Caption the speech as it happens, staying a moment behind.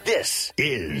This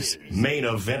is Main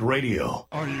Event Radio.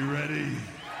 Are you ready?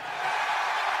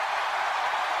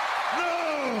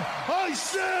 No! I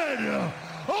said,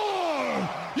 are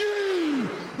you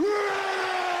ready?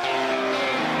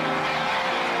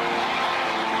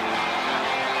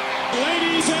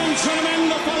 Ladies and gentlemen,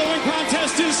 the following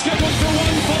contest is scheduled for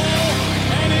one fall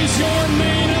and is your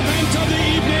main event of the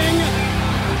evening.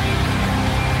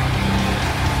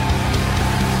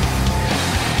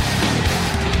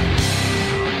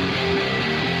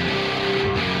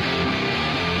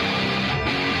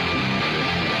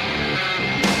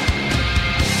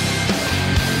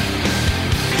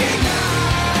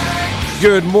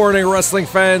 Good morning, wrestling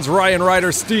fans. Ryan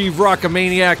Ryder, Steve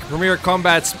Rockamaniac, Premier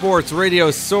Combat Sports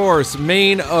Radio Source,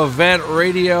 Main Event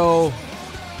Radio,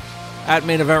 at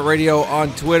Main Event Radio on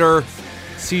Twitter,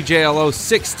 CJLO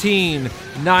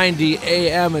 1690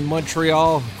 AM in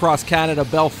Montreal, across Canada,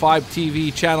 Bell 5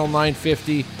 TV, Channel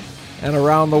 950, and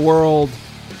around the world,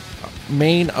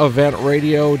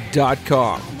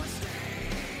 maineventradio.com.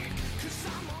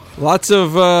 Lots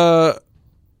of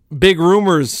big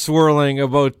rumors swirling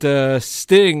about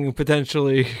Sting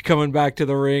potentially coming back to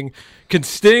the ring. Can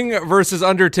Sting versus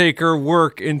Undertaker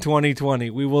work in 2020?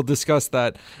 We will discuss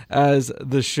that as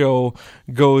the show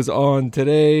goes on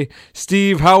today.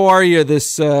 Steve, how are you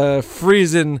this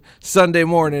freezing Sunday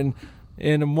morning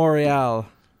in Montreal?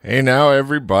 Hey now,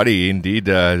 everybody. Indeed,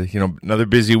 another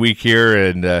busy week here,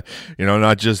 and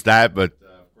not just that, but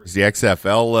the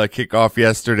XFL kickoff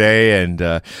yesterday, and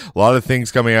a lot of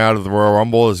things coming out of the Royal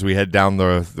Rumble as we head down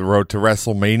the road to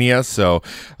WrestleMania. So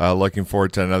looking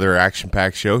forward to another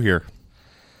action-packed show here.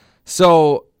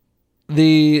 So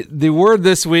the word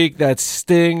this week that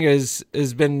Sting has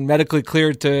been medically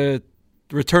cleared to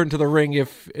return to the ring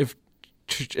if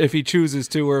he chooses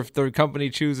to, or if the company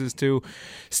chooses to.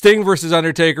 Sting versus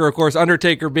Undertaker, of course,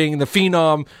 Undertaker being the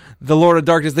Phenom, the Lord of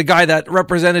Darkness, the guy that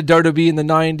represented WWE in the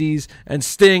 90s, and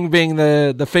Sting being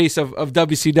the face of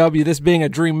WCW, this being a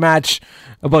dream match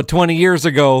about 20 years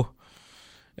ago.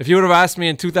 If you would have asked me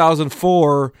in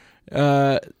 2004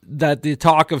 that the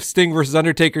talk of Sting versus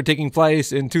Undertaker taking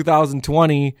place in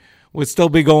 2020 would still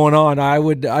be going on,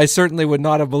 I certainly would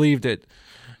not have believed it.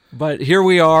 But here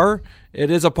we are. It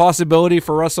is a possibility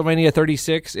for WrestleMania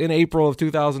 36 in April of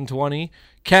 2020.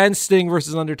 Can Sting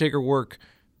versus Undertaker work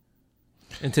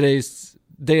in today's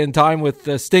day and time,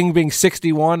 with Sting being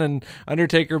 61 and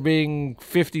Undertaker being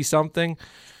 50-something?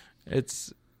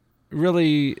 It's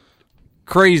really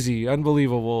crazy,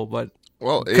 unbelievable, but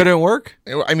could it work?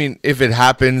 I mean, if it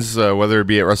happens, whether it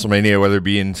be at WrestleMania, whether it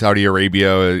be in Saudi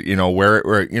Arabia,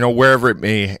 wherever it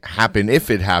may happen, if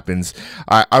it happens,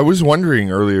 I was wondering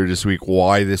earlier this week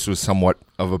why this was somewhat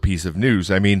of a piece of news.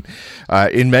 I mean,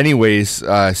 in many ways,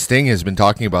 Sting has been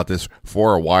talking about this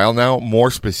for a while now.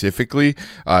 More specifically,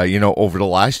 over the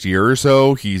last year or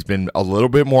so, he's been a little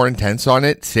bit more intense on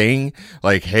it, saying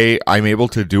like, "Hey, I'm able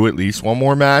to do at least one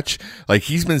more match." Like,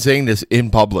 he's been saying this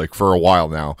in public for a while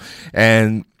now,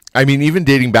 and I mean, even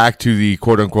dating back to the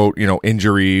quote-unquote,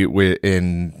 injury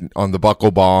on the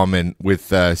buckle bomb and with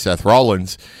Seth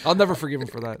Rollins. I'll never forgive him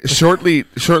for that. Shortly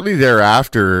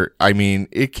thereafter, I mean,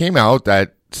 it came out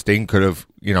that Sting could have,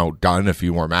 done a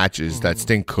few more matches, that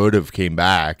Sting could have came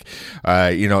back,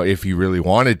 if he really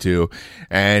wanted to.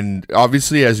 And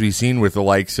obviously, as we've seen with the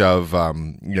likes of,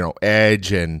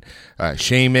 Edge and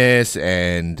Sheamus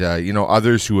and,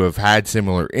 others who have had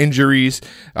similar injuries,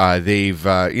 they've,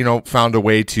 found a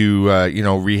way to,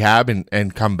 rehab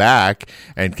and come back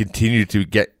and continue to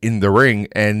get in the ring.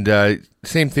 And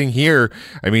same thing here.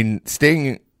 I mean,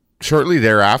 Sting, shortly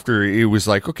thereafter, it was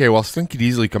like, okay, well, Sting could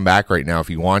easily come back right now if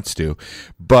he wants to,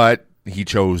 but he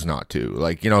chose not to.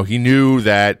 Like, he knew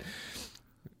that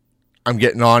I'm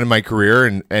getting on in my career,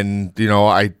 and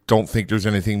I don't think there's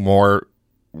anything more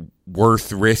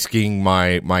worth risking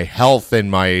my health and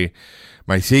my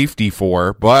safety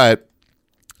for. But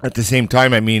at the same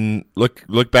time, I mean, look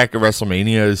back at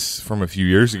WrestleManias from a few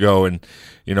years ago, and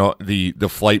the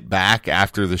flight back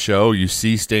after the show, you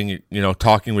see Sting,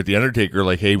 talking with the Undertaker,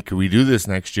 like, "Hey, can we do this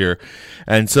next year?"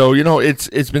 And so,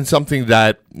 it's been something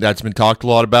that's been talked a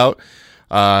lot about.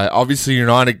 Obviously, you're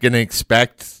not going to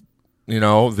expect,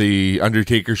 the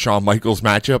Undertaker Shawn Michaels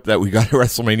matchup that we got at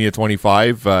WrestleMania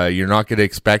 25. You're not going to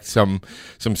expect some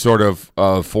sort of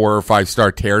 4 or 5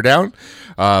 star teardown,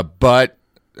 but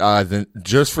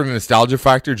just for the nostalgia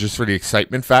factor, just for the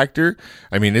excitement factor,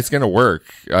 I mean, it's going to work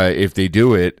if they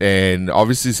do it. And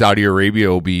obviously Saudi Arabia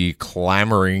will be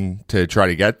clamoring to try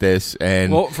to get this.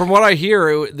 And well, from what I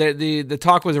hear, the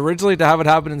talk was originally to have it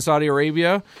happen in Saudi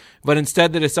Arabia, but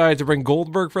instead they decided to bring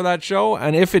Goldberg for that show.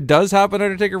 And if it does happen,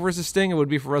 Undertaker versus Sting, it would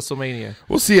be for WrestleMania.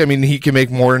 We'll see. I mean, he can make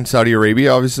more in Saudi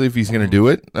Arabia, obviously, if he's going to do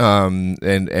it. And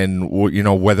you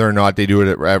know, whether or not they do it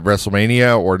at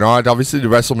WrestleMania or not, obviously the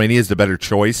WrestleMania is the better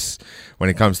choice when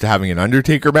it comes to having an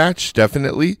Undertaker match,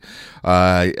 definitely.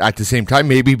 At the same time,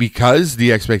 maybe because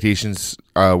the expectations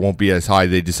won't be as high,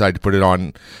 they decide to put it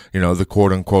on, you know, the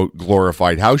quote-unquote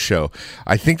glorified house show.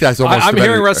 I think that's almost I'm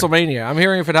hearing WrestleMania. I'm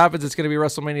hearing if it happens, it's going to be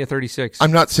WrestleMania 36.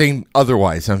 I'm not saying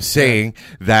otherwise. I'm saying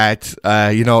that,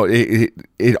 you know,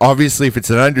 it obviously, if it's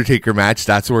an Undertaker match,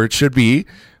 that's where it should be.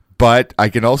 But I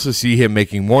can also see him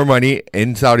making more money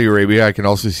in Saudi Arabia. I can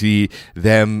also see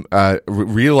them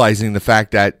realizing the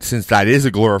fact that since that is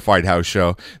a glorified house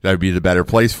show, that would be the better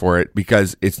place for it,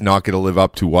 because it's not going to live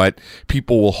up to what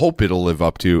people will hope it'll live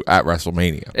up to at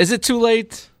WrestleMania. Is it too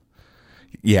late?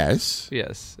 Yes.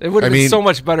 It would have been so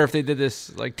much better if they did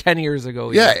this like 10 years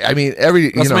ago. Yeah, I mean,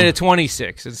 WrestleMania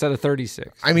 26 instead of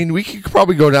 36. I mean, we could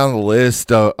probably go down the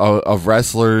list of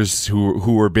wrestlers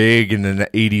who were big in the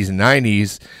 80s and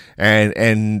 90s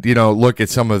and you know, look at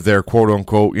some of their quote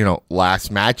unquote, you know,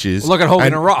 last matches. Look at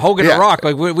Hogan and Rock.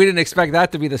 Like we didn't expect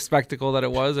that to be the spectacle that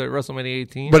it was at WrestleMania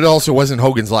 18. But it also wasn't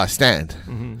Hogan's last stand.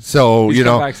 Mm-hmm. So, he's you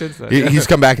know, come back since then. He's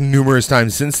come back numerous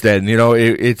times since then. You know,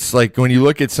 it's like when you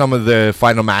look at some of the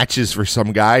final matches for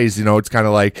some guys, you know, it's kind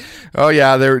of like, oh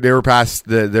yeah, they were past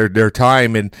their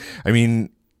time. And I mean,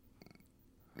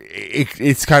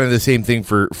 it's kind of the same thing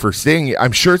for Sting.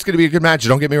 I'm sure it's going to be a good match.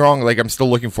 Don't get me wrong. Like, I'm still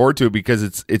looking forward to it because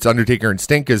it's Undertaker and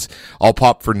Sting, because I'll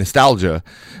pop for nostalgia.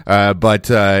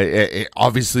 But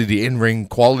obviously the in-ring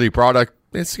quality product,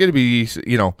 it's going to be,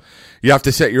 you know, you have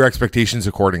to set your expectations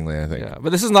accordingly, I think. Yeah,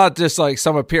 but this is not just like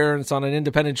some appearance on an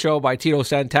independent show by Tito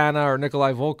Santana or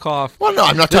Nikolai Volkov. Well, no,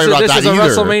 I'm not talking about that either.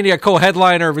 This is a WrestleMania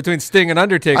co-headliner between Sting and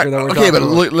Undertaker that we're talking about.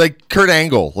 Okay, but like Kurt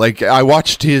Angle, like I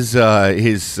watched his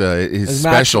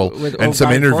special and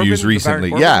some interviews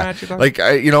recently. Yeah, like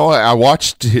I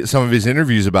watched some of his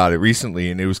interviews about it recently,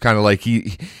 and it was kind of like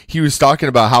he was talking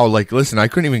about how, like, listen, I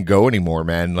couldn't even go anymore,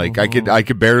 man. Like I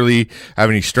could barely have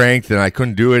any strength, and I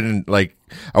couldn't do it, and like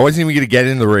I wasn't even going to get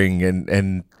in the ring,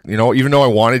 and you know, even though I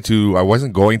wanted to, I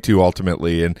wasn't going to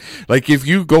ultimately. And like, if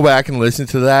you go back and listen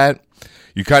to that,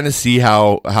 you kind of see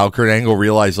how Kurt Angle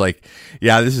realized, like,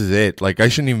 yeah, this is it. Like, I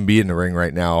shouldn't even be in the ring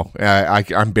right now.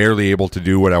 I'm barely able to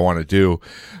do what I want to do.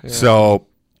 Yeah. So,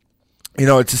 you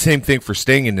know, it's the same thing for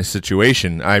Sting in this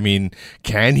situation. I mean,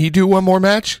 can he do one more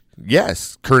match?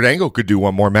 Yes. Kurt Angle could do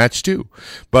one more match too.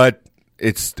 But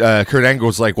it's Kurt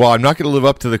Angle's like, well, I'm not going to live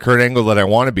up to the Kurt Angle that I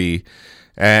want to be.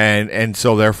 And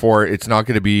so therefore it's not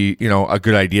going to be, you know, a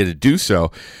good idea to do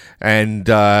so. And,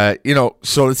 you know,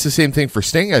 so it's the same thing for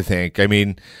Sting, I think. I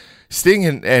mean, Sting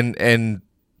and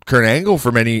Kurt Angle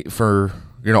for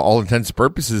you know, all intents and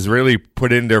purposes, really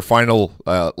put in their final,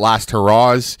 last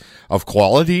hurrahs of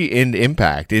quality and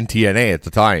impact in TNA at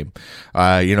the time.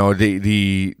 You know,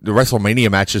 the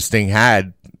WrestleMania matches Sting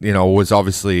had, you know, was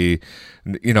obviously,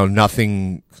 you know,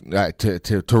 nothing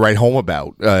to write home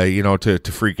about, you know, to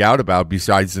freak out about,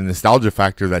 besides the nostalgia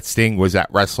factor that Sting was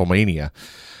at WrestleMania.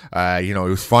 You know, it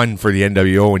was fun for the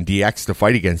NWO and DX to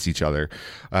fight against each other,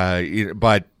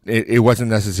 but it wasn't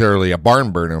necessarily a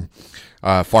barn burner,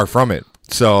 far from it.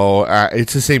 So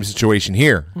it's the same situation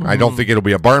here. Mm-hmm. I don't think it'll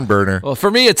be a barn burner. Well,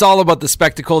 for me, it's all about the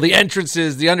spectacle, the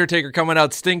entrances, the Undertaker coming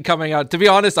out, Sting coming out. To be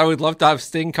honest, I would love to have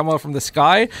Sting come out from the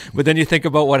sky, but then you think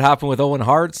about what happened with Owen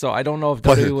Hart, so I don't know if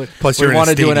WWE would want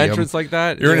to do an entrance like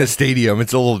that. You're in a stadium.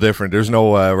 It's a little different. There's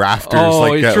no rafters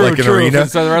like an arena.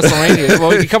 It's WrestleMania.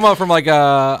 Well, you come out from like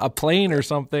a plane or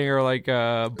something, or like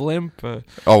a blimp.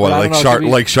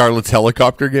 Like Charlotte's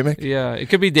helicopter gimmick? Yeah, it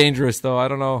could be dangerous, though. I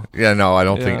don't know. Yeah, no, I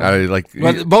don't think.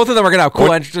 But both of them are going to have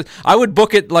cool entrances. I would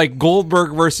book it like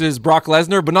Goldberg versus Brock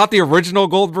Lesnar, but not the original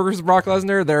Goldberg versus Brock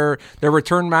Lesnar. Their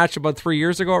return match about 3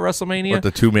 years ago at WrestleMania. What,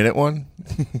 the 2-minute one?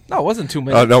 No, it wasn't 2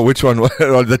 minutes. No, which one?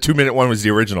 The 2-minute one was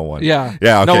the original one. Yeah.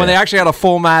 Yeah, okay. No, when they actually had a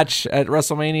full match at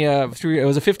WrestleMania, it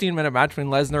was a 15-minute match between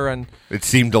Lesnar and it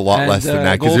seemed a lot less than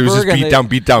that, because it was just beat down,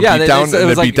 beat down, and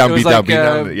then beat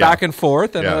down. Back and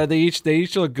forth, and they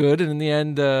each looked good, and in the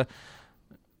end,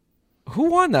 who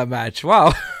won that match?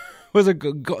 Wow. Was it?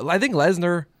 I think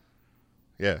Lesnar.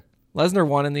 Yeah. Lesnar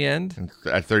won in the end.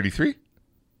 At 33?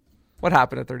 What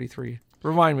happened at 33?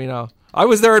 Remind me now. I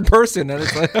was there in person, and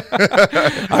it's like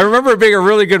I remember it being a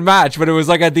really good match, but it was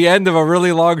like at the end of a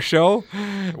really long show.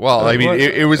 Well, I mean,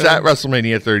 it was at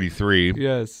WrestleMania 33.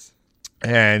 Yes.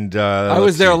 And I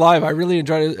was there live. I really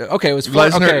enjoyed it. Okay, it was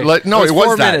Lesnar. okay. It was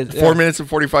 4 that. minutes. 4 minutes and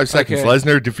 45 seconds. Okay.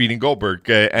 Lesnar defeating Goldberg,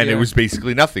 and it was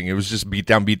basically nothing. It was just beat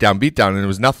down, and it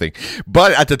was nothing.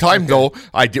 But at the time, though,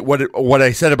 I did what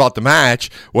I said about the match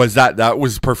was that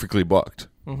was perfectly booked.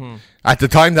 Mm-hmm. At the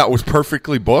time, that was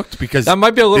perfectly booked because that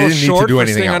might be a little they didn't short need to do for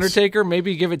anything Sting else. Undertaker.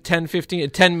 Maybe give it 10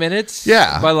 minutes.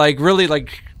 Yeah, but really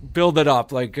build it up.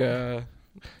 For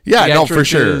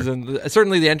sure. And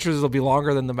certainly the entrances will be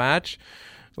longer than the match.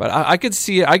 But I could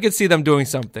see them doing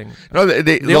something. No,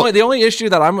 the only issue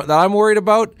that I'm worried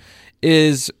about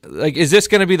is this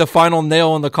going to be the final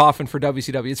nail in the coffin for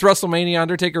WCW? It's WrestleMania.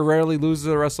 Undertaker rarely loses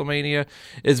at WrestleMania.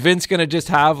 Is Vince going to just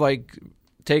have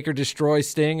Taker destroy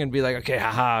Sting and be like, okay,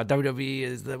 haha, WWE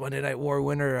is the Monday Night War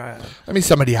winner? I mean,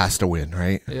 somebody has to win,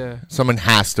 right? Yeah, someone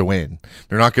has to win.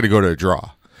 They're not going to go to a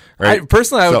draw, right?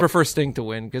 I would prefer Sting to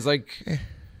win because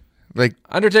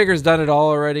Undertaker's done it all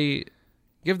already.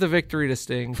 Give the victory to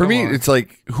Sting. For me, it's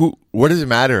what does it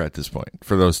matter at this point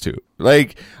for those two? I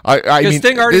mean,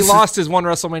 Sting already lost his one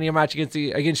WrestleMania match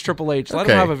against Triple H. Let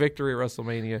him have a victory at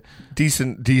WrestleMania.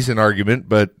 Decent argument,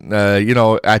 but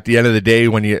at the end of the day,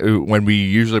 when we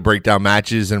usually break down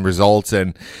matches and results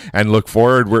and look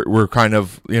forward, we're kind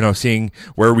of seeing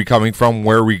where are we coming from,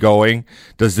 where are we going?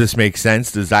 Does this make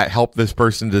sense? Does that help this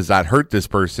person? Does that hurt this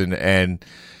person? And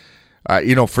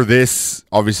for this,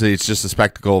 obviously, it's just a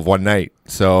spectacle of one night.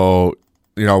 So,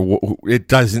 it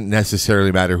doesn't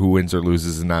necessarily matter who wins or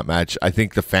loses in that match. I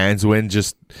think the fans win.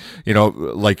 Just,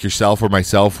 like yourself or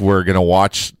myself, we're going to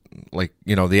watch,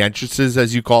 the entrances,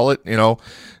 as you call it.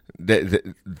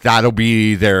 That'll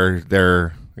be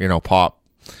their pop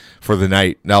for the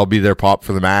night. That'll be their pop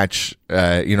for the match.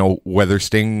 Whether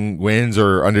Sting wins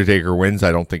or Undertaker wins,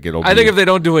 I don't think it'll be. I think if they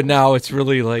don't do it now, it's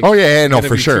really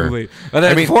for sure. And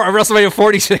then WrestleMania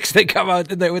 46, they come out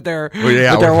with their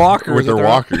walkers. With their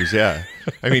walkers, yeah.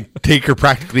 I mean, Taker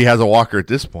practically has a walker at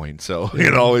this point, so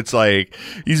it's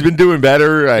he's been doing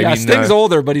better. I mean, Sting's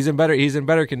older, but he's in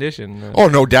better condition. Oh,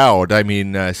 no doubt. I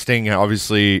mean, Sting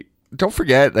obviously. Don't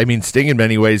forget. I mean, Sting in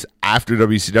many ways after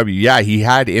WCW, he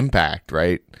had Impact,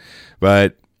 right?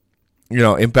 But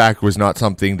Impact was not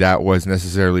something that was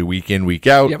necessarily week in, week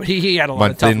out. Yeah, but he had a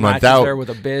lot of tough matches there with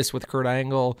Abyss, with Kurt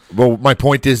Angle. Well, my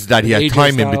point is that he had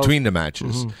time in between the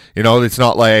matches. Mm-hmm. It's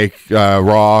not like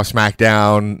Raw,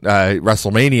 SmackDown,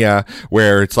 WrestleMania,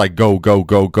 where it's go, go,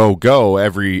 go, go, go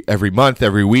every month,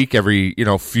 every week, every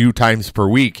few times per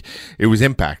week. It was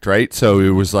Impact, right? So it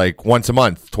was once a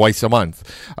month, twice a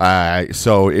month.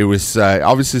 So it was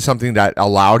obviously something that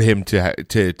allowed him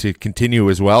to continue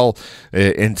as well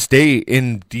and stay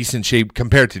in decent shape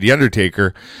compared to the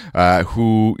Undertaker,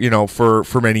 who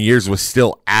for many years was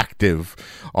still active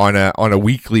on a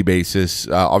weekly basis.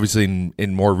 Obviously,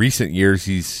 in more recent years,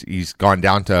 he's gone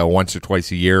down to once or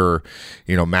twice a year, or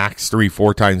max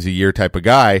 3-4 times a year type of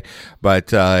guy.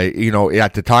 But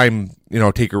at the time,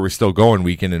 Taker was still going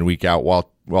week in and week out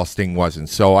while Sting wasn't.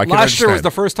 So last year was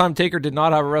the first time Taker did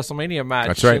not have a WrestleMania match.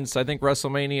 That's right. Since I think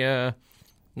WrestleMania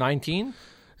 19.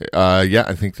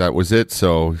 I think that was it.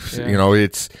 So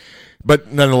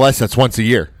but nonetheless, that's once a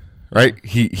year, right?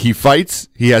 He fights.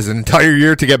 He has an entire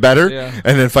year to get better,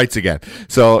 and then fights again.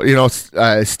 So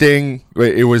Sting,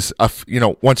 it was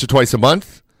once or twice a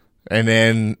month, and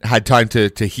then had time to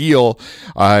heal.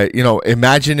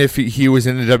 Imagine if he was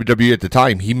in the WWE at the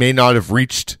time, he may not have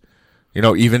reached.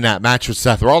 Even that match with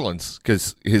Seth Rollins,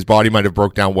 because his body might have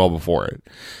broke down well before it.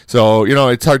 So,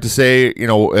 it's hard to say,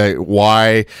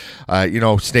 why,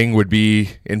 Sting would be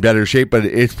in better shape, but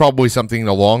it's probably something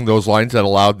along those lines that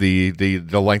allowed the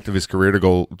length of his career to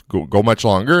go much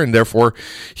longer, and therefore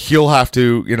he'll have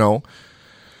to,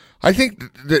 I think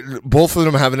that both of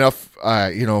them have enough,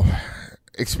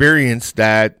 experience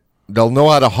that they'll know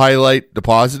how to highlight the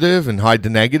positive and hide the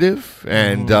negative,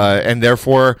 and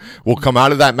therefore will come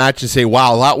out of that match and say,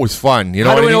 "Wow, that was fun."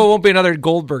 How do we know it won't be another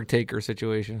Goldberg Taker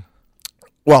situation?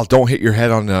 Well, don't hit your head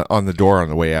on the door on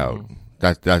the way out.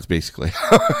 That's basically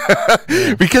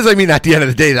because I mean, at the end of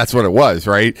the day, that's what it was,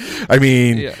 right? I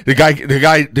mean,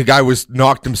 the guy was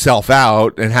knocked himself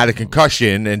out and had a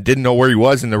concussion and didn't know where he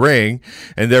was in the ring,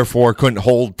 and therefore couldn't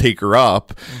hold Taker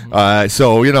up.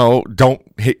 So don't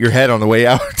hit your head on the way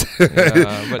out.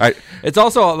 But it's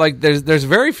also there's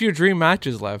very few dream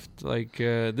matches left.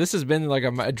 This has been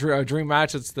a dream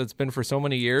match that's been for so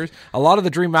many years. A lot of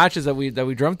the dream matches that we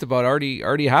dreamt about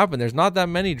already happened. There's not that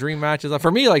many dream matches left.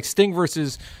 For me, Sting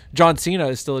versus John Cena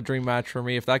is still a dream match for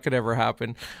me if that could ever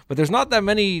happen. But there's not that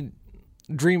many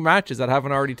dream matches that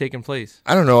haven't already taken place?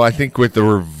 I don't know. I think with the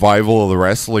revival of the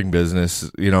wrestling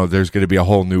business, there's going to be a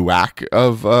whole new whack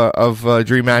of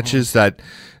dream matches that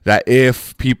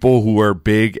if people who are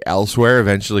big elsewhere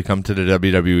eventually come to the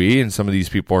WWE and some of these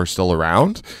people are still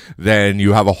around, then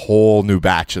you have a whole new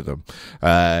batch of them.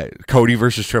 Cody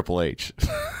versus Triple H.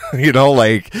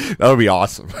 That would be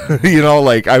awesome.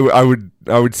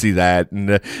 I would see that. And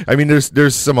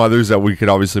there's some others that we could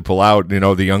obviously pull out.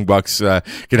 The Young Bucks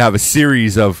could have a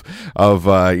series of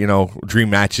dream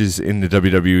matches in the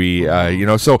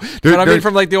WWE. So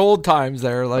from like the old times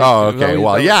there. Like, oh, okay.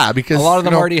 Well, yeah, because a lot of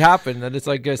them already happened, and it's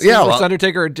like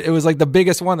Undertaker. It was like the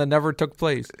biggest one that never took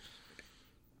place.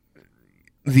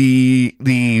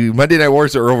 The Monday Night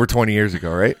Wars are over 20 years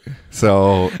ago, right?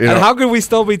 So, how could we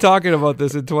still be talking about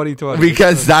this in 2020?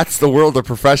 Because that's the world of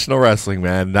professional wrestling,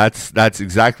 man. That's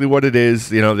exactly what it is.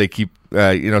 They keep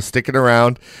sticking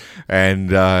around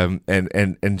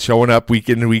and showing up week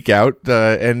in and week out,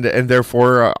 and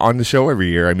therefore on the show every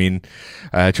year.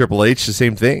 Triple H, the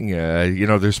same thing.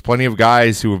 There's plenty of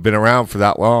guys who have been around for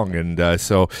that long, and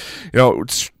so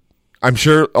I'm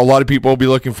sure a lot of people will be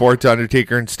looking forward to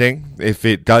Undertaker and Sting if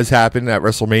it does happen at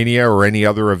WrestleMania or any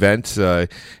other event.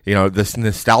 This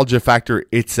nostalgia factor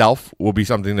itself will be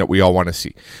something that we all want to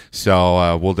see.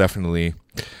 So we'll definitely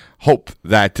hope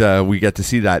that we get to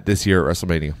see that this year at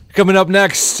WrestleMania. Coming up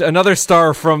next, another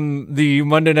star from the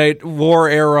Monday Night War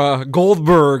era,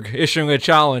 Goldberg, issuing a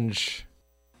challenge.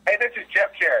 Hey, this is Jeff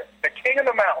Jarrett, the King of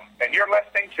the Mountain, and you're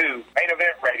listening to Main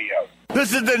Event Radio.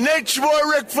 This is the Nature Boy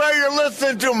Ric Flair. You're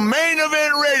listening to Main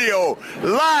Event Radio,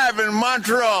 live in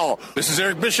Montreal. This is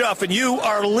Eric Bischoff, and you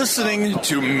are listening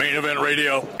to Main Event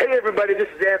Radio. Hey, everybody, this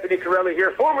is Anthony Corelli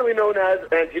here, formerly known as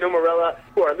Antino Morella,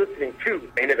 who are listening to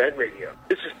Main Event Radio.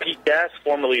 This is Pete Gass,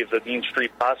 formerly of the Mean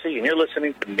Street Posse, and you're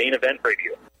listening to Main Event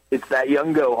Radio. It's that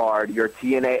young Gohard, your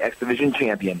TNA X Division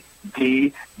champion,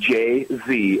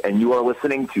 DJZ, and you are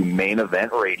listening to Main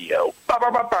Event Radio.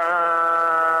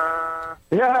 Ba-ba-ba-ba.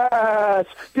 Yes,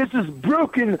 this is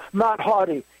Broken Matt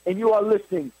Hardy, and you are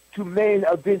listening to Main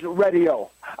Event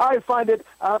Radio. I find it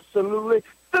absolutely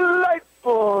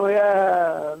delightful,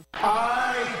 yeah.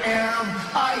 I am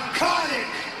iconic.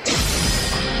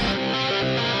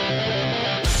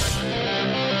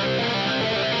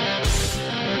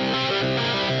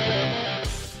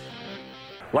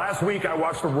 Last week, I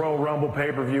watched the Royal Rumble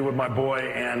pay-per-view with my boy,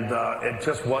 and it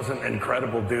just wasn't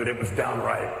incredible, dude. It was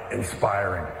downright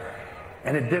inspiring.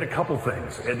 And it did a couple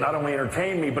things. It not only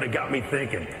entertained me, but it got me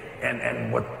thinking.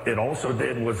 And what it also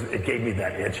did was it gave me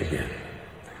that itch again.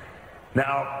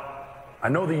 Now, I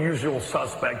know the usual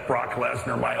suspect, Brock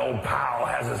Lesnar, my old pal,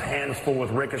 has his hands full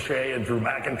with Ricochet and Drew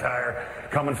McIntyre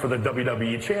coming for the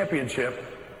WWE Championship.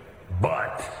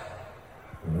 But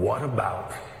what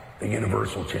about the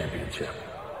Universal Championship?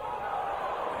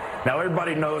 Now,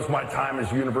 everybody knows my time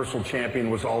as Universal Champion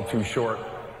was all too short.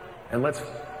 And let's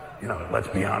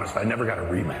be honest, I never got a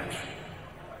rematch.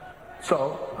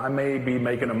 So, I may be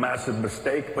making a massive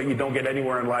mistake, but you don't get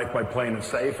anywhere in life by playing it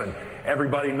safe, and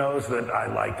everybody knows that I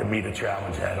like to meet a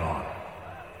challenge head on.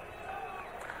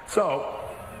 So,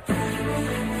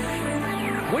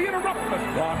 We interrupt this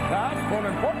broadcast for an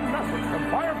important message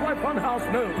from Firefly Funhouse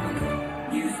News.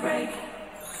 Newsbreak.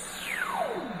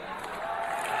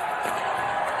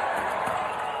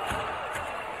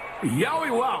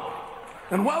 Yowie wow,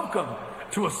 and welcome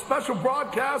to a special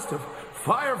broadcast of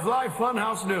Firefly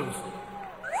Funhouse News.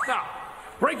 Now,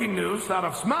 breaking news out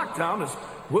of SmackDown is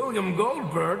William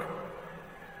Goldberg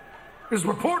is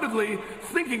reportedly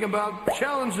thinking about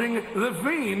challenging The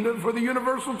Fiend for the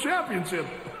Universal Championship.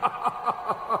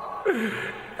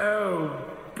 Oh,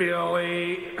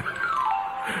 Billy.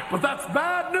 But that's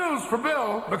bad news for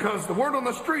Bill, because the word on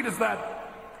the street is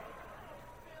that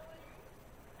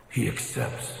he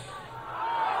accepts.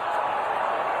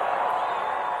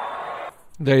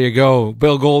 There you go.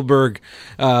 Bill Goldberg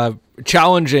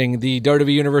challenging the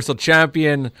WWE Universal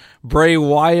Champion Bray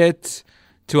Wyatt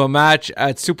to a match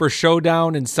at Super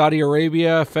Showdown in Saudi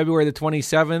Arabia, February the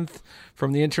 27th,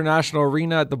 from the International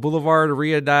Arena at the Boulevard,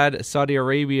 Riyadh, Saudi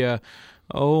Arabia.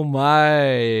 Oh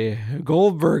my.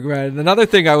 Goldberg, man. Another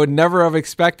thing I would never have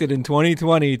expected in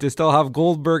 2020, to still have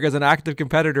Goldberg as an active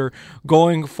competitor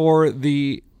going for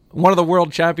one of the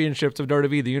world championships of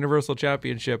WWE, the Universal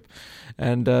Championship,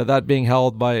 and that being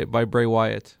held by Bray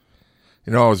Wyatt.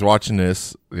 I was watching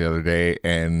this the other day,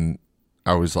 and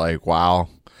I was like, wow,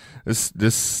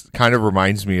 this kind of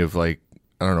reminds me of, like,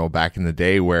 I don't know, back in the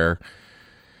day where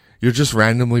you're just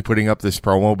randomly putting up this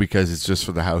promo because it's just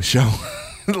for the house show.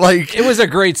 Like, it was a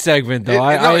great segment, though.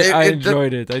 I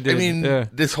enjoyed it. I did. I mean, yeah.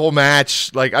 this whole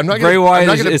match, like, I'm not Bray going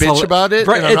to Wyatt bitch about it.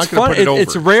 And I'm not going to put it over.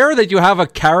 It's rare that you have a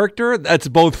character that's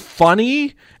both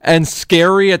funny and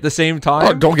scary at the same time.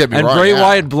 Oh, don't get me wrong. And Bray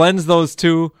Wyatt blends those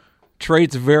two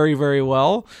traits very, very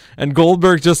well. And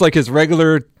Goldberg, just like his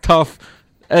regular tough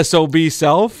SOB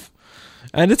self.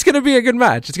 And it's going to be a good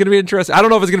match. It's going to be interesting. I don't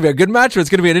know if it's going to be a good match, but it's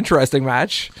going to be an interesting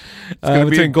match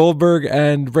between Goldberg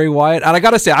and Bray Wyatt. And I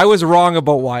got to say, I was wrong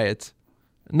about Wyatt.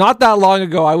 Not that long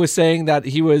ago, I was saying that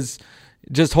he was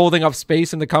just holding up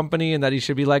space in the company and that he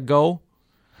should be let go.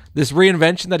 This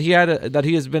reinvention that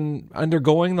he has been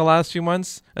undergoing the last few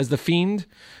months as the Fiend,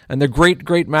 and the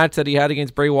great match that he had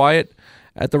against Bray Wyatt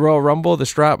at the Royal Rumble, the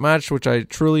strap match, which I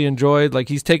truly enjoyed. Like,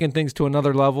 he's taken things to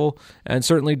another level and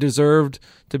certainly deserved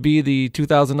to be the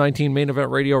 2019 Main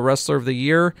Event Radio Wrestler of the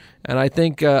Year. And I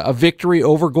think a victory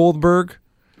over Goldberg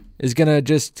is going to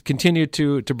just continue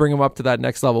to bring him up to that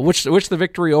next level, which the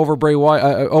victory over Bray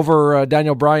Wyatt, over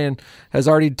Daniel Bryan has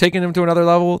already taken him to another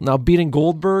level. Now beating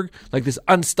Goldberg, like this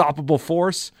unstoppable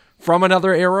force from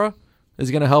another era, is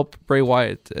going to help Bray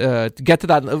Wyatt to get to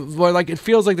that. Like, it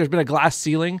feels like there's been a glass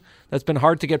ceiling that's been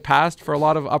hard to get past for a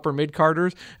lot of upper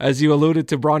mid-carders, as you alluded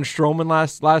to Braun Strowman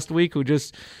last week, it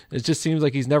just seems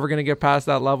like he's never going to get past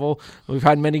that level. We've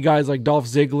had many guys like Dolph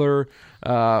Ziggler, who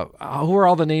are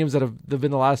all the names that have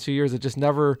been the last few years that just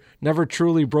never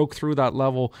truly broke through that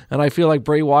level. And I feel like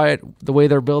Bray Wyatt, the way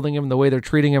they're building him, the way they're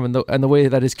treating him, and the way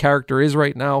that his character is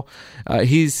right now,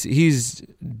 he's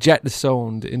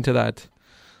jet-zoned into that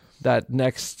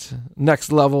next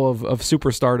level of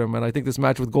superstardom. And I think this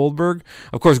match with Goldberg,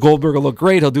 of course, Goldberg will look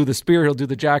great. He'll do the spear, he'll do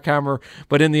the jackhammer,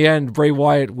 but in the end, Bray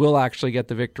Wyatt will actually get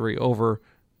the victory over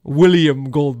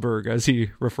William Goldberg, as he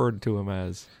referred to him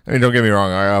as. I mean, don't get me wrong.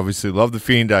 I obviously love the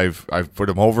Fiend. I've put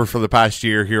him over for the past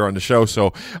year here on the show,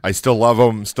 so I still love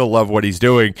him. Still love what he's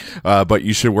doing. But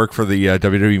you should work for the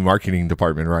WWE marketing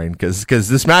department, Ryan, because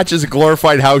this match is a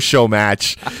glorified house show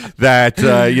match. That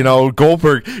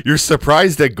Goldberg. You're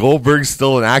surprised that Goldberg's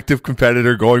still an active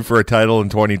competitor going for a title in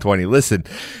 2020. Listen,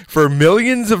 for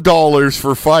millions of dollars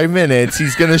for 5 minutes,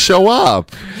 he's going to show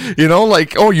up. Who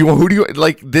do you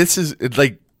like? This is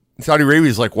like. Saudi Arabia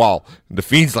is like, wow, the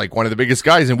Fiend's like one of the biggest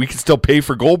guys, and we can still pay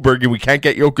for Goldberg, and we can't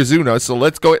get Yokozuna, so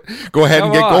let's go ahead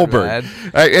and get Goldberg.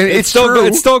 And it's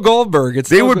still Goldberg.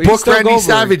 They would book Randy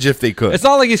Savage if they could. It's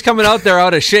not like he's coming out there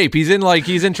out of shape. He's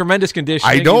in tremendous condition.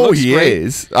 I know he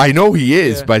is,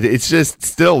 yeah. But it's just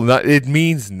still not. It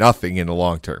means nothing in the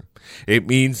long term. It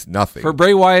means nothing. For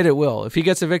Bray Wyatt, it will. If he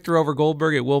gets a victory over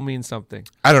Goldberg, it will mean something.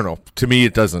 I don't know. To me,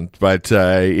 it doesn't. But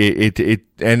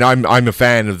and I'm a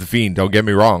fan of the Fiend. Don't get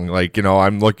me wrong.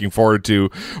 I'm looking forward to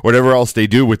whatever else they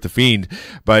do with the Fiend.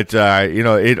 But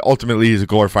it ultimately is a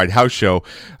glorified house show,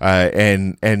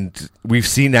 and we've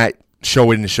seen that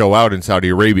show in and show out in Saudi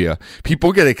Arabia.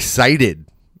 People get excited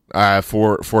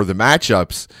for the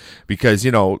matchups because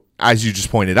as you just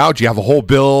pointed out, you have a whole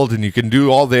build and you can do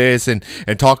all this and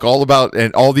talk all about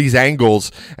and all these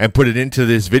angles and put it into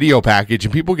this video package,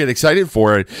 and people get excited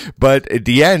for it. But at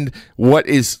the end, what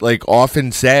is like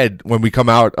often said when we come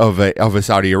out of a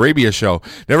Saudi Arabia show,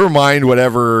 never mind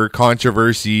whatever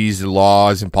controversies,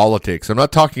 laws, and politics. I'm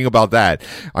not talking about that.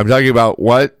 I'm talking about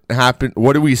what happened.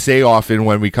 What do we say often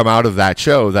when we come out of that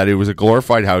show? That it was a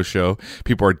glorified house show.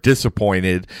 People are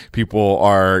disappointed. People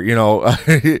are,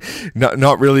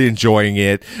 not really enjoying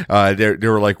it. They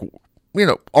were like,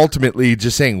 ultimately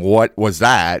just saying, what was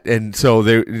that? And so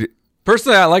they.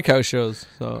 Personally, I like house shows.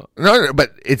 So no,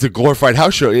 but it's a glorified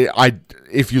house show.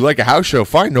 If you like a house show,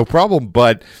 fine, no problem.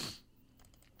 But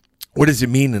what does it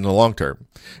mean in the long term?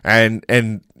 And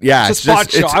yeah, it's a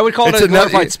spot show. I would call it a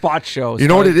glorified spot show. You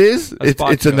know what it is?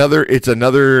 It's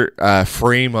another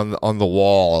frame on the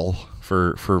wall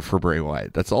for Bray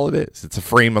Wyatt. That's all it is. It's a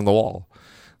frame on the wall,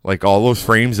 like all those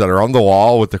frames that are on the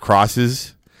wall with the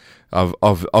crosses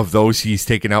of those he's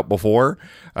taken out before.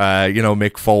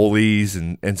 Mick Foley's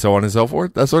and so on and so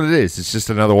forth. That's what it is. It's just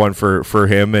another one for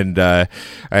him but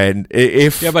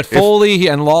Foley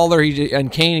and Lawler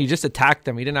and Kane, he just attacked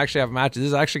them. He didn't actually have matches. This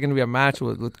is actually going to be a match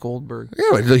with Goldberg.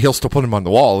 Yeah, he'll still put him on the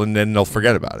wall and then they'll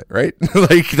forget about it, right?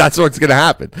 Like that's what's going to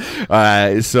happen.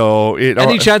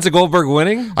 Any chance of Goldberg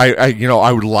winning?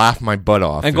 I would laugh my butt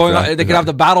off. And they could have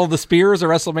the Battle of the Spears at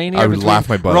WrestleMania. I would laugh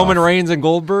my butt off. Roman Reigns and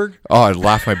Goldberg. Oh, I'd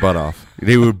laugh my butt off.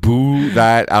 They would boo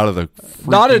that out of the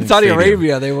not in Saudi stadium.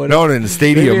 Arabia. They would no in the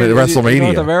stadium at WrestleMania.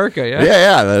 North America,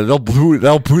 they'll boo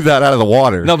that out of the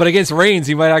water. No, but against Reigns,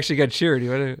 he might actually get cheered.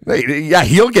 Yeah,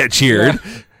 he'll get cheered.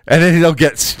 And then he'll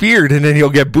get speared, and then he'll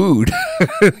get booed.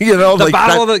 The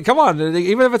battle come on,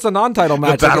 even if it's a non-title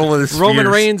match, the battle of the spears. Roman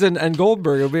Reigns and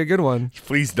Goldberg, it'll be a good one.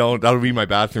 Please don't. That'll be my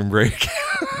bathroom break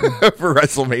for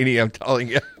WrestleMania. I'm telling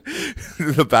you,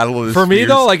 the battle of the For spears. me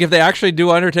though, like if they actually do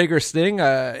Undertaker Sting,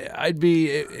 it would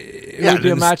be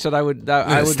a match that I would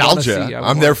want to see.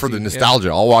 I'm there for the nostalgia.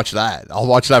 Yeah. I'll watch that. I'll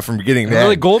watch that from beginning to end.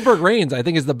 Really, Goldberg Reigns, I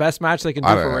think, is the best match they can do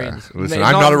for Reigns. Listen,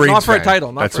 I'm not a Reigns not for fan. A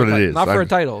title. That's what it is. Not for a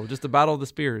title. Just the battle of the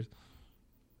spears.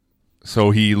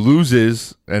 So he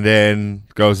loses and then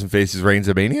goes and faces Reigns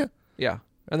at Mania? Yeah.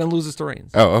 And then loses to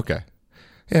Reigns. Oh, okay.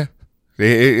 Yeah.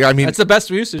 I mean, that's the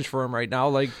best usage for him right now.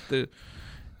 Like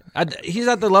he's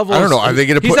at the level. I don't know. Are they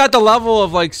going to? He's at the level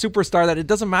of like superstar that it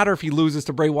doesn't matter if he loses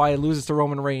to Bray Wyatt, loses to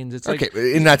Roman Reigns. It's like,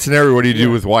 okay. In that scenario, what do you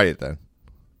do with Wyatt then?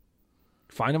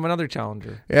 Find him another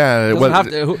challenger. Yeah.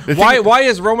 Why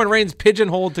is Roman Reigns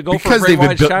pigeonholed to go for Bray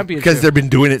Wyatt's championship? Because they've been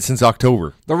doing it since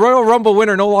October. The Royal Rumble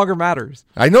winner no longer matters.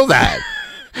 I know that.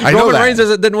 Roman Reigns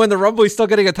didn't win the Rumble. He's still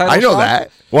getting a title shot. I know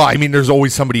that. Well, I mean, there's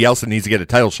always somebody else that needs to get a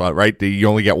title shot, right? You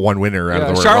only get one winner out of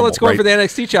the Royal Charlotte's Rumble, going for the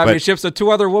NXT championship, so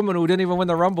two other women who didn't even win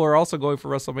the Rumble are also going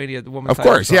for WrestleMania. Of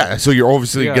course, yeah. So you're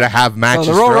obviously going to have matches.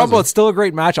 So the Royal Rumble, it's still a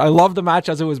great match. I love the match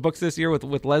as it was booked this year with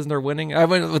Lesnar winning.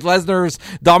 With Lesnar's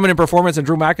dominant performance and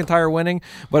Drew McIntyre winning.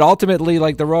 But ultimately,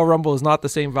 like the Royal Rumble is not the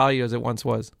same value as it once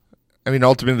was. I mean,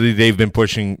 ultimately, they've been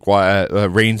pushing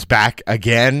Reigns back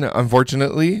again,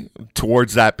 unfortunately,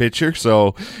 towards that picture.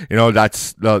 So,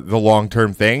 that's the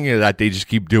long-term thing that they just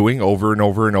keep doing over and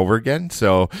over and over again.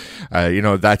 So,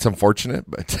 that's unfortunate.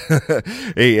 But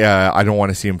hey, I don't want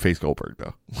to see him face Goldberg,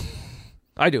 though.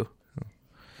 I do.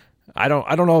 I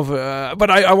don't know if, but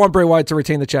I want Bray Wyatt to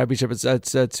retain the championship. It's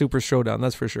at Super Showdown,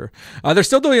 that's for sure. They're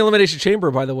still doing Elimination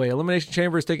Chamber, by the way. Elimination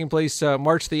Chamber is taking place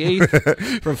March the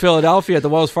 8th from Philadelphia at the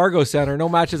Wells Fargo Center. No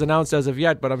matches announced as of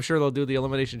yet, but I'm sure they'll do the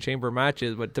Elimination Chamber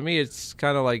matches. But to me, it's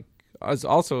kind of like, it's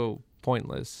also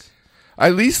pointless.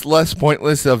 At least less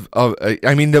pointless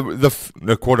I mean,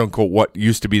 the quote-unquote what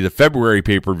used to be the February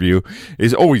pay-per-view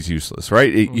is always useless,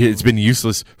 right? It's been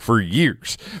useless for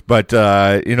years. But,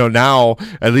 now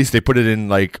at least they put it in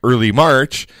like early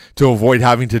March to avoid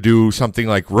having to do something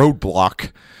like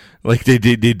Roadblock. Like they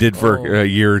did for a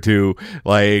year or two.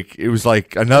 Like it was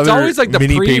like another. It's always like the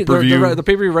mini pay-per-view. The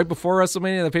pay-per-view right before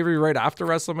WrestleMania and the pay-per-view right after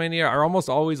WrestleMania are almost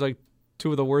always like two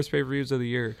of the worst pay-per-views of the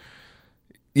year.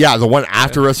 Yeah, the one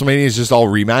after WrestleMania is just all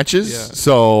rematches. Yeah.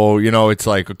 So, it's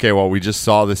like, okay, well, we just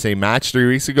saw the same match 3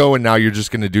 weeks ago, and now you're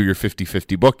just going to do your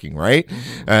 50-50 booking, right?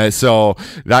 Mm-hmm. So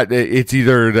that it's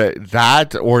either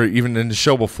that or even in the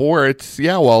show before, it's,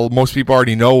 most people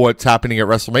already know what's happening at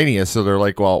WrestleMania. So they're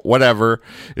like, well, whatever.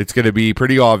 It's going to be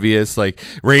pretty obvious. Like,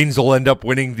 Reigns will end up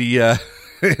winning the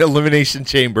Elimination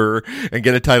Chamber and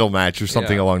get a title match or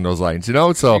something along those lines,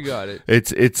 So you got it.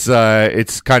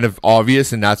 It's kind of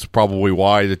obvious, and that's probably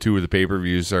why the two of the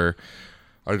pay-per-views are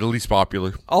the least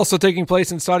popular. Also taking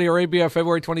place in Saudi Arabia,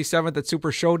 February 27th at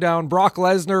Super Showdown. Brock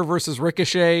Lesnar versus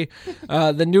Ricochet.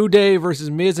 The New Day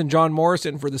versus Miz and John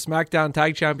Morrison for the SmackDown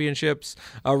Tag Championships.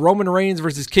 Roman Reigns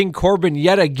versus King Corbin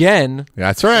yet again.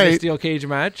 That's right. In a steel cage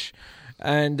match.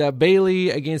 And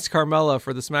Bayley against Carmella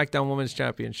for the SmackDown Women's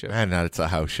Championship. Man, that's a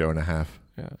house show and a half.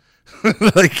 Yeah.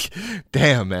 Like,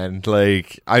 damn, man.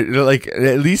 Like,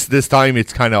 at least this time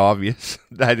it's kind of obvious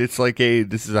that it's like, hey,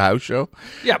 this is a house show.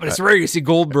 Yeah, but it's rare you see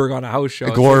Goldberg on a house show.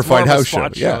 A glorified house show.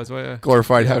 Yeah.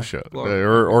 Glorified house show.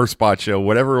 Or spot show,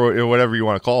 whatever you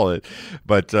want to call it.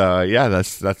 But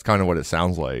that's kind of what it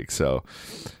sounds like. So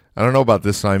I don't know about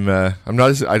this time.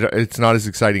 It's not as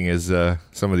exciting as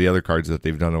some of the other cards that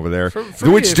they've done over there,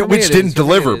 which didn't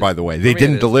deliver. By the way, they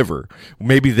didn't deliver.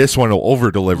 Maybe this one will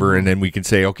over deliver, and then we can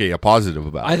say, okay, a positive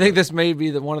about it. I think this may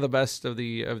be one of the best of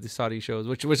the Saudi shows,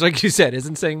 which, like you said,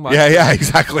 isn't saying much. Yeah,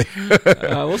 exactly.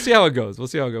 We'll see how it goes.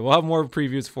 We'll have more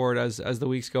previews for it as the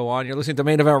weeks go on. You're listening to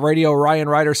Main Event Radio. Ryan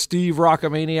Ryder, Steve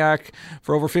Rockamaniac.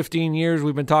 For over 15 years,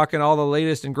 we've been talking all the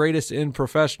latest and greatest in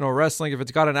professional wrestling. If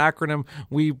it's got an acronym,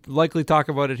 we likely talk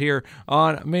about it here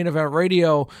on Main Event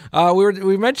Radio.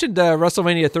 We mentioned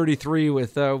WrestleMania 33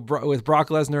 with Brock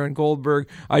Lesnar and Goldberg.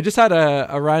 I just had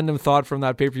a random thought from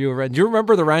that pay-per-view event. Do you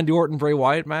remember the Randy Orton Bray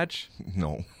Wyatt match?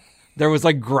 No. There was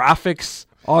like graphics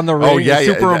on the ring,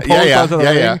 superimposed onto the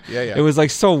ring. Yeah. It was like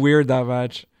so weird, that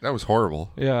match. That was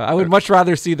horrible. Yeah, I would much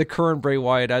rather see the current Bray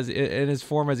Wyatt as in his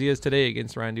form as he is today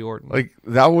against Randy Orton. Like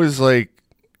that was like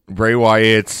Bray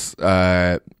Wyatt's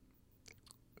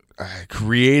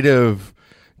creative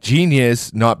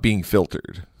genius not being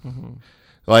filtered. Mm-hmm.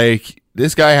 Like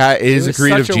This guy is a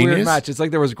creative such a genius. Weird match. It's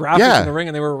like there was graphics in the ring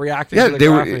and they were reacting to the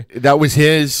graphic. That was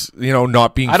his,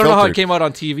 not being I don't filtered. know how it came out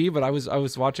on TV, but I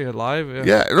was watching it live.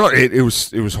 No, it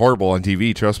was horrible on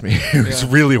TV, trust me. It was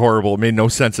really horrible. It made no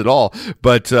sense at all.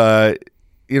 But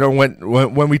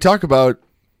when we talk about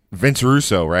Vince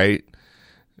Russo, right?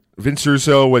 Vince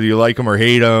Russo, whether you like him or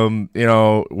hate him,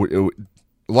 a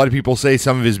lot of people say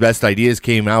some of his best ideas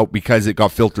came out because it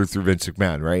got filtered through Vince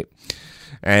McMahon, right?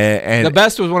 And the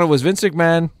best was when it was Vince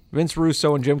McMahon, Vince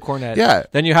Russo, and Jim Cornette. Yeah.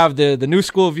 Then you have the new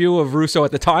school view of Russo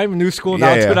at the time. New school.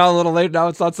 Now it's been out a little late. Now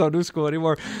it's not so new school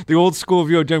anymore. The old school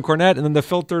view of Jim Cornette, and then the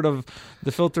filter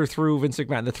through Vince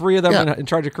McMahon. The three of them in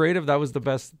charge of creative. That was the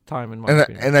best time in my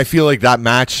opinion. And I feel like that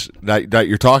match that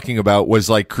you're talking about was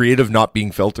like creative not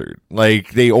being filtered.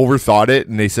 Like they overthought it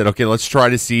and they said, okay, let's try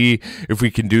to see if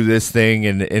we can do this thing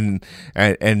and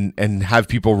have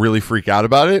people really freak out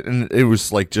about it. And it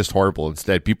was like just horrible.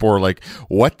 Instead, people were like,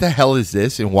 what the hell is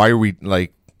this? And why are we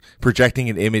like projecting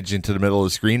an image into the middle of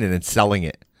the screen and then selling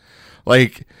it?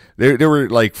 Like they were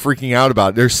like freaking out about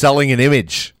it. They're selling an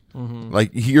image. Mm-hmm.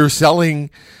 Like you're selling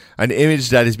an image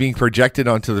that is being projected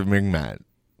onto the ring mat.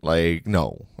 Like,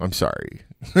 no, I'm sorry.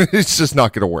 It's just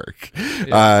not going to work.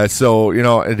 Yeah. So,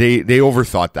 they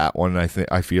overthought that one,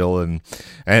 I feel.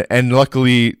 And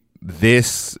luckily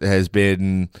this has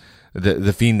been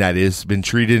the Fiend that is been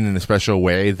treated in a special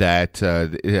way that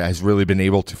it has really been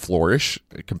able to flourish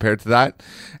compared to that.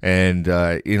 And,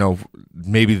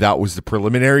 maybe that was the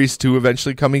preliminaries to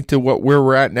eventually coming to where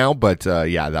we're at now. But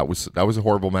that was a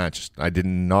horrible match. I did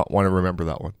not want to remember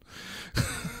that one.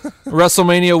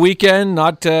 WrestleMania weekend,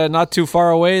 not too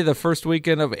far away. The first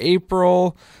weekend of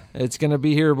April. It's going to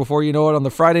be here before you know it. On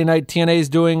the Friday night, TNA is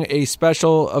doing a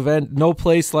special event, No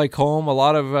Place Like Home. A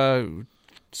lot of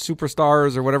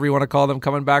superstars or whatever you want to call them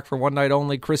coming back for one night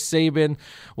only. Chris Sabin,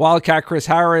 Wildcat Chris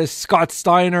Harris, Scott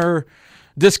Steiner,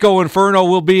 Disco Inferno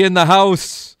will be in the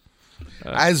house.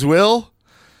 As will.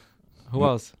 Who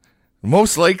else?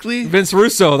 Most likely Vince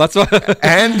Russo. That's what.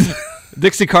 And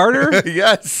Dixie Carter.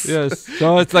 Yes.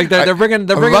 So it's like they're bringing.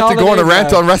 I'm about to go on a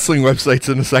rant on wrestling websites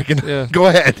in a second. Yeah. Go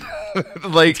ahead.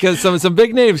 Like because some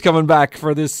big names coming back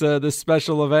for this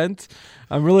special event.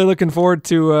 I'm really looking forward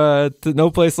to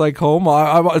No Place Like Home.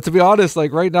 To be honest,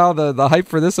 like right now, the hype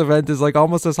for this event is like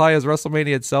almost as high as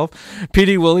WrestleMania itself.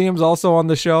 P.D. Williams also on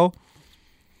the show.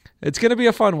 It's going to be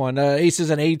a fun one.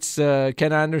 Aces and Eights,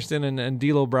 Ken Anderson and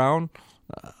D'Lo Brown.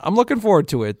 I'm looking forward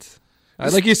to it.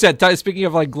 Like you said, speaking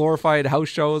of like glorified house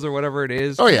shows or whatever it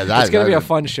is. Oh yeah, it's going to be a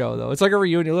fun show though. It's like a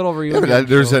little reunion. Yeah,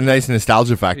 there's a nice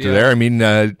nostalgia factor there. I mean,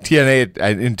 TNA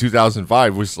in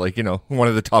 2005 was like one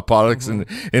of the top products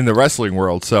in the wrestling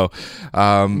world. So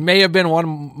may have been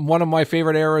one of my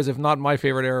favorite eras, if not my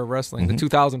favorite era of wrestling. The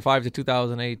 2005 to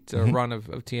 2008 run of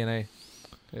TNA.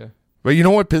 Yeah. But you know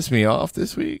what pissed me off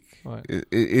this week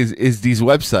is these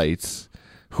websites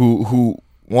who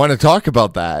want to talk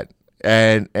about that.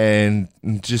 And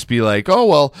just be like, oh,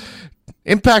 well,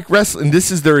 Impact Wrestling,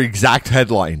 this is their exact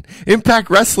headline.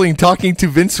 Impact Wrestling talking to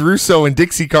Vince Russo and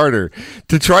Dixie Carter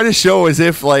to try to show as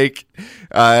if like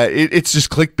it's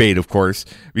just clickbait, of course,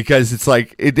 because it's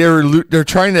like they're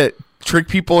trying to trick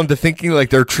people into thinking like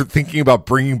they're thinking about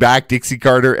bringing back Dixie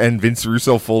Carter and Vince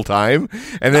Russo full time,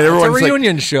 and then everyone's it's a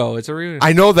reunion show. It's a reunion.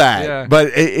 I know that,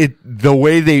 but the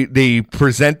way they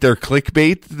present their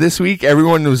clickbait this week,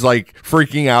 everyone was like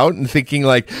freaking out and thinking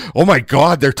like, "Oh my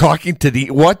God, they're talking to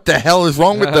what the hell is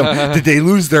wrong with them? Did they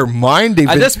lose their mind?"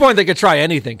 At this point, they could try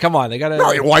anything. Come on, they got to.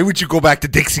 No, why would you go back to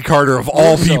Dixie Carter of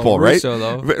all people, right? Russo,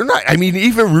 though. I mean,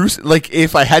 even Russo. Like,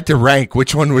 if I had to rank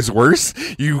which one was worse,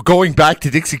 you going back to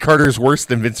Dixie Carter is worse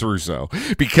than Vince Russo,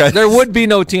 because there would be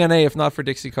no TNA if not for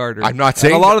Dixie Carter. I'm not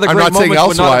saying a lot of the great moments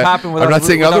would not have happened without. I'm not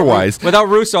saying otherwise. Without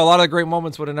Russo, a lot of the great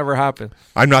moments would have never happened.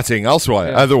 I'm not saying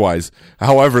otherwise.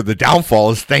 However, the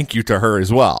downfall is thank you to her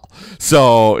as well.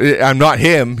 So I'm not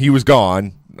him. He was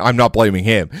gone. I'm not blaming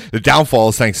him. The downfall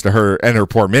is thanks to her and her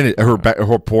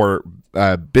poor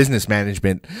business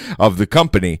management of the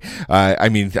company. I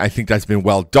mean, I think that's been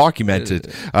well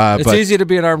documented. It's easy to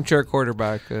be an armchair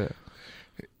quarterback.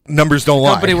 Numbers don't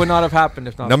lie. Company would not have happened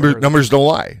if not. Numbers don't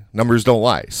lie. Numbers don't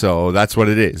lie. So that's what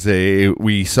it is.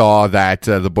 We saw that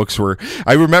the books were.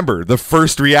 I remember the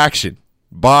first reaction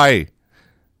by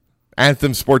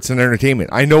Anthem Sports and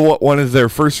Entertainment. I know what one of their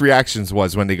first reactions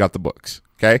was when they got the books.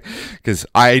 Okay, because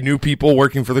I knew people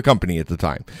working for the company at the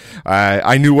time.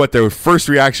 I knew what their first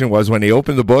reaction was when they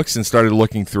opened the books and started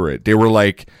looking through it. They were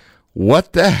like,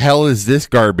 "What the hell is this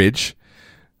garbage?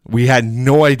 We had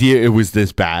no idea it was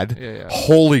this bad. Yeah.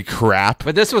 Holy crap!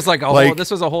 But this was like a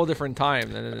whole different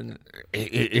time.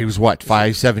 It was what,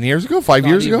 5-7 years ago? 5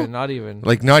 years ago? Not even.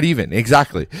 Like not even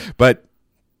exactly. But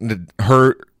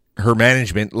her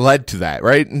management led to that,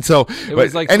 right? And so,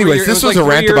 this was a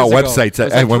rant about websites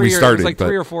when we started. It was like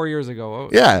 3 or 4 years ago.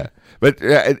 Yeah. But,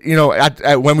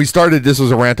 when we started, this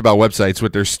was a rant about websites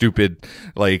with their stupid,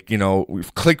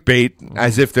 clickbait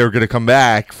as if they're going to come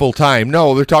back full time.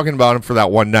 No, they're talking about them for that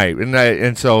one night.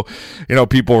 And so,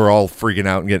 people were all freaking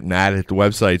out and getting mad at the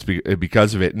websites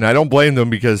because of it. And I don't blame them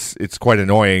because it's quite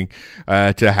annoying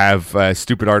to have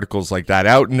stupid articles like that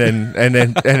out and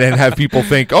then have people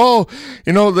think,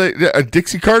 the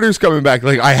Dixie Carter's coming back.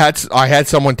 Like I had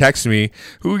someone text me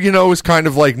who, is kind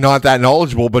of like not that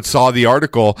knowledgeable, but saw the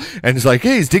article and is like,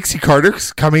 hey, is Dixie Carter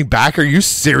coming back? Are you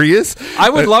serious? I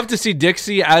would love to see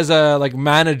Dixie as a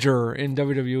manager in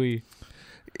WWE.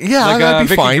 Yeah, that'd be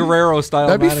Vicky fine. Guerrero style.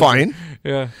 That'd manager. Be fine.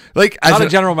 Yeah, like not a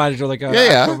general manager, like a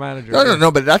actual manager.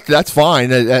 No, but that's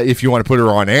fine if you want to put her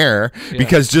on air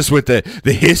because just with the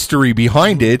history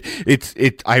behind it,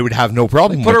 I would have no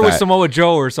problem. Put her with that. Samoa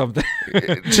Joe or something.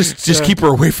 just keep her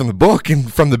away from the book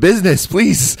and from the business,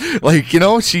 please.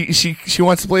 She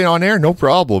wants to play on air, no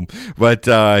problem. But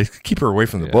keep her away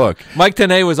from the book. Mike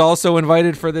Tenay was also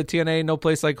invited for the TNA No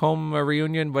Place Like Home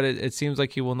reunion, but it seems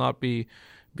like he will not be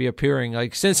appearing.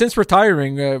 Like since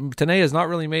retiring, Tenay has not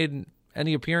really made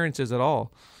any appearances at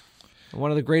all.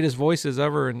 One of the greatest voices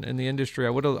ever in the industry. I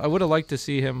would have liked to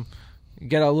see him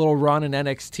get a little run in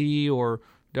NXT or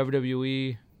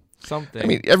WWE. Something. I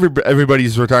mean,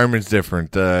 everybody's retirement is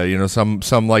different.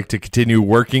 Some like to continue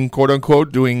working, quote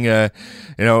unquote, doing,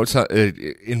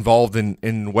 involved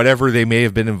in whatever they may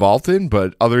have been involved in.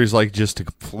 But others like just to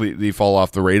completely fall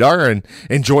off the radar and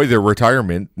enjoy their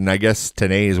retirement. And I guess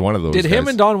Tenay is one of those. Did guys. Him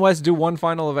and Don West do one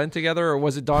final event together, or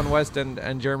was it Don West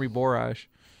and Jeremy Borash?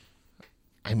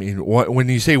 I mean, when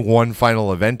you say one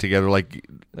final event together, did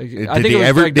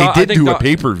they do a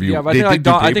pay-per-view? Yeah, but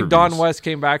I think Don West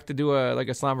came back to do a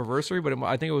Slammiversary, but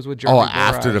I think it was with Jeremy Borash.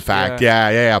 After the fact,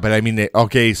 yeah. But I mean,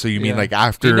 okay, so you mean like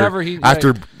after?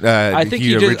 I think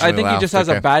he just has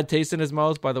a bad taste in his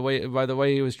mouth by the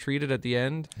way he was treated at the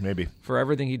end. Maybe for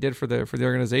everything he did for the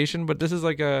organization, but this is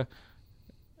like a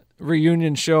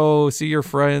reunion show. See your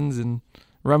friends and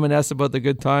reminisce about the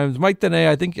good times. Mike Tenay,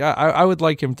 I think I would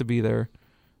like him to be there.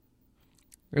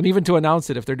 And even to announce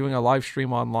it, if they're doing a live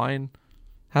stream online,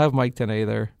 have Mike Tenay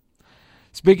there.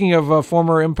 Speaking of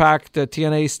former Impact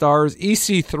TNA stars,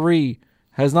 EC3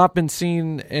 has not been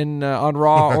seen on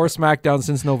Raw or SmackDown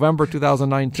since November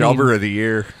 2019. Jobber of the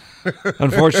year.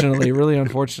 Unfortunately, really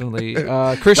unfortunately.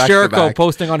 Chris Jericho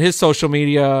posting on his social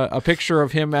media a picture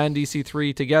of him and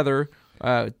EC3 together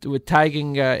with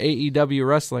tagging AEW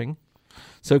Wrestling.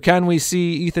 So can we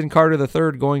see Ethan Carter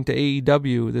III going to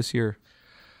AEW this year?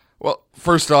 Well,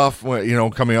 first off,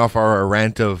 coming off our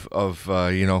rant of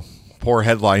poor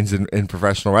headlines in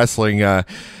professional wrestling, this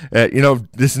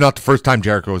is not the first time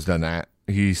Jericho has done that.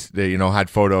 He's had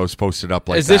photos posted up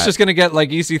like that. Is this just going to get like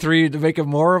EC3 to make him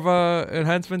more of a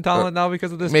enhancement talent now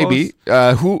because of this? Maybe.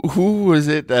 Who was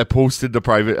it that posted the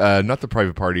private? Not the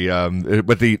private party,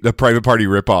 but the private party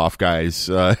ripoff guys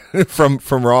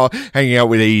from Raw hanging out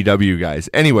with AEW guys.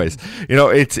 Anyways,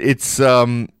 it's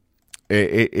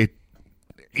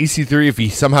EC3, if he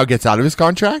somehow gets out of his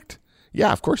contract,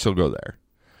 yeah, of course he'll go there.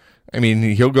 I mean,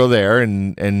 he'll go there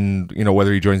and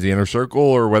whether he joins the Inner Circle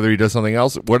or whether he does something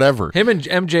else, whatever. Him and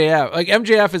MJF. Like,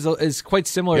 MJF is quite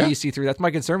similar to EC3. That's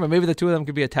my concern, but maybe the two of them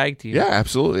could be a tag team. Yeah,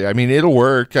 absolutely. I mean, it'll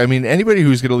work. I mean, anybody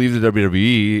who's going to leave the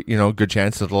WWE, good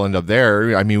chance that they'll end up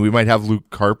there. I mean, we might have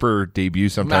Luke Harper debut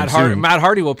sometime soon. Matt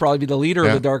Hardy will probably be the leader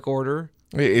of the Dark Order.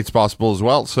 It's possible as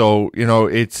well. So,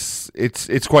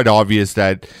 it's quite obvious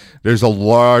that there's a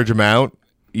large amount.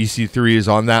 EC3 is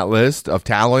on that list of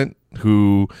talent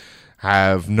who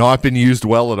have not been used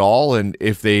well at all. And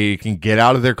if they can get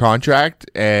out of their contract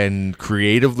and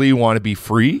creatively want to be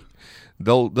free,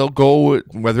 they'll go,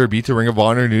 whether it be to Ring of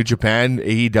Honor, New Japan,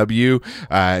 AEW,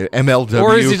 MLW.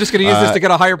 Or is he just going to use this to get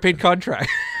a higher paid contract?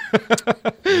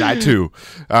 That too,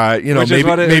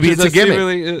 maybe it's a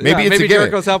gimmick. Maybe it's a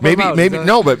gimmick. Maybe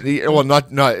no, but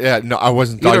no. I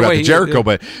wasn't talking about Jericho,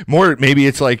 but more maybe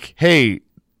it's like, hey,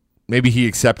 maybe he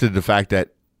accepted the fact that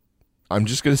I'm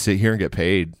just going to sit here and get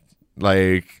paid.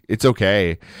 Like, it's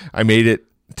okay. I made it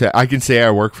to. I can say I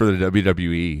work for the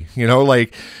WWE.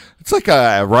 It's like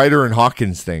a Ryder and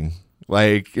Hawkins thing.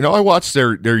 Like, I watch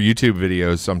their YouTube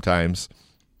videos sometimes,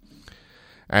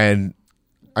 and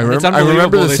I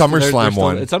remember the SummerSlam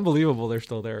one. It's unbelievable they're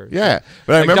still there. Yeah,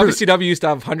 but I remember WCW used to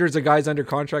have hundreds of guys under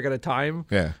contract at a time.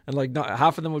 Yeah, and like not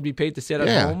half of them would be paid to sit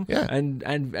at home. Yeah, and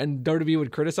WWE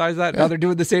would criticize that. Yeah. Now they're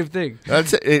doing the same thing.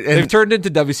 That's it. They've turned into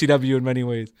WCW in many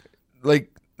ways. Like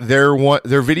their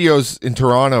videos in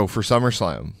Toronto for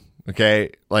SummerSlam.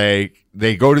 Okay, like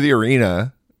they go to the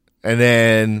arena, and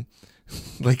then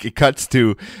like it cuts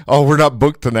to, oh, we're not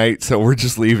booked tonight, so we're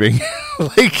just leaving.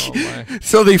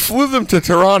 So they flew them to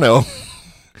Toronto.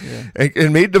 Yeah.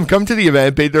 And made them come to the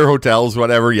event, paid their hotels,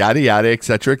 whatever, yada yada,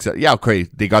 etc. Yeah, okay,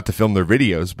 they got to film their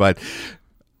videos, but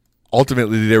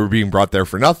ultimately they were being brought there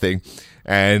for nothing.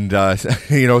 And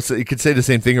you know, so you could say the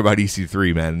same thing about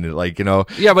EC3, man. Like, you know,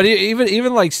 yeah, but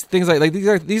even like things like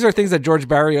these are things that George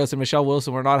Barrios and Michelle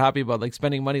Wilson were not happy about, like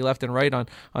spending money left and right on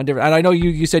different. And I know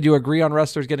you said you agree on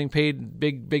wrestlers getting paid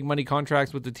big money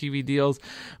contracts with the TV deals,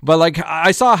 but like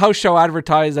I saw a house show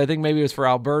advertised. I think maybe it was for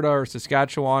Alberta or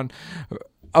Saskatchewan.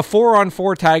 A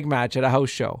 4-on-4 tag match at a house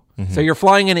show. Mm-hmm. So you're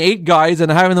flying in 8 guys and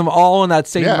having them all in that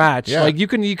same match. Yeah. Like you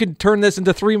can turn this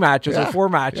into 3 matches or 4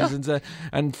 matches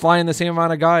and fly in the same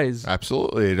amount of guys.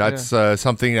 Absolutely. That's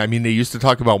something, I mean, they used to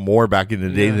talk about more back in the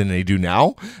day than they do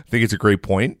now. I think it's a great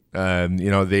point. You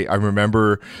know, I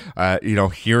remember, you know,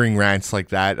 hearing rants like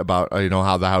that about, you know,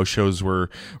 how the house shows were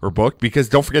booked, because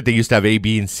don't forget they used to have A,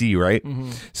 B, and C, right?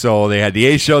 Mm-hmm. So they had the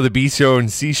A show, the B show,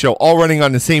 and C show all running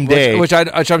on the same day. Which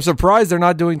I'm surprised they're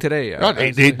not doing today.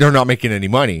 They're not making any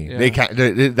money. Yeah. They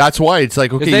can't. That's why it's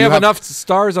like, okay, they have enough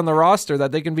stars on the roster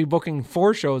that they can be booking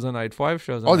 4 shows a night, 5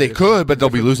 shows a night. Oh, they could, but they'll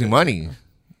be losing money.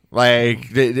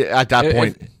 Like at that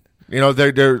point. You know,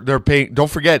 they're paying. Don't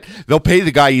forget, they'll pay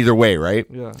the guy either way, right?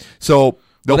 Yeah. So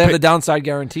they have the downside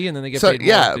guarantee, and then they get paid.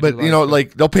 Yeah, but you know,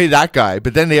 like they'll pay that guy,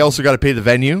 but then they also got to pay the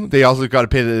venue. They also got to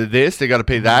pay this. They got to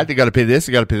pay that. They got to pay this.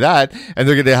 They got to pay that, and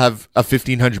they're going to have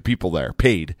 1,500 people there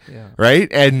paid, right?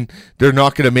 And they're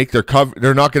not going to make their cover.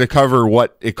 They're not going to cover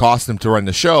what it costs them to run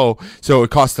the show. So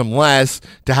it costs them less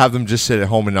to have them just sit at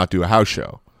home and not do a house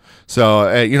show.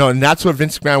 So, you know, and that's what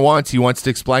Vince McMahon wants. He wants to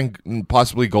expand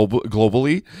possibly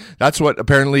globally. That's what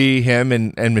apparently him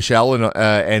and Michelle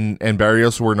and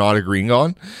Barrios were not agreeing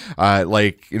on.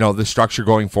 Like, you know, the structure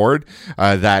going forward,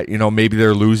 that, you know, maybe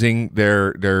they're losing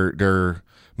their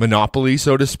monopoly,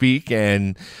 so to speak.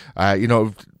 And, you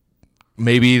know,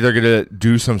 maybe they're going to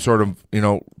do some sort of, you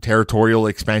know, territorial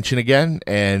expansion again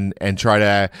and try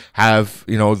to have,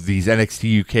 you know, these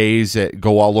NXT UKs that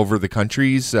go all over the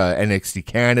countries, NXT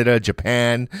Canada,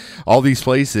 Japan, all these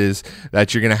places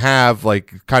that you're going to have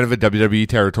like kind of a WWE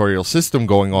territorial system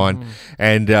going on.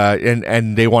 And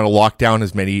they want to lock down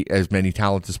as many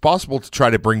talents as possible to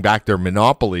try to bring back their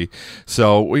monopoly.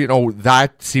 So, you know,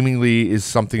 that seemingly is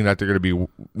something that they're going to be, you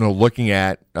know, looking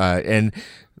at, and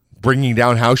bringing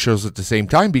down house shows at the same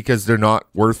time, because they're not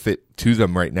worth it to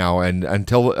them right now. And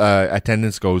until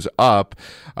attendance goes up,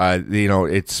 you know,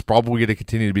 it's probably going to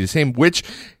continue to be the same, which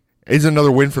is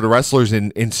another win for the wrestlers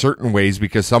in certain ways,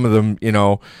 because some of them, you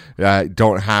know,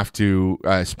 don't have to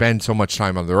spend so much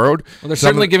time on the road. Well, they're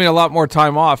certainly giving a lot more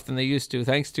time off than they used to,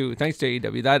 thanks to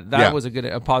AEW. That was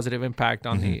a positive impact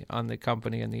on the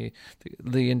company and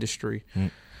the industry. Mm-hmm.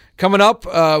 Coming up,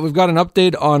 we've got an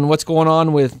update on what's going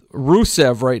on with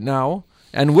Rusev right now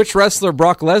and which wrestler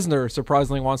Brock Lesnar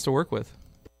surprisingly wants to work with.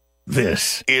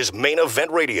 This is Main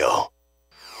Event Radio.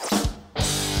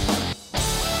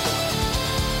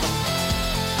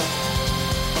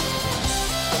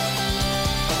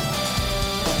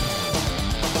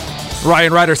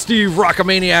 Ryan Ryder, Steve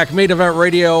Rockamaniac, Main Event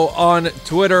Radio on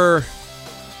Twitter.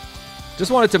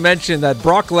 Just wanted to mention that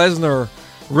Brock Lesnar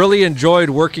really enjoyed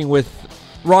working with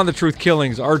Ron the Truth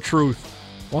Killings, R-Truth.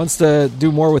 Wants to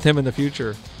do more with him in the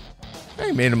future.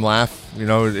 He made him laugh. You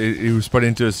know, he was put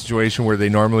into a situation where they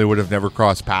normally would have never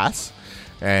crossed paths,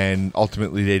 and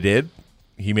ultimately they did.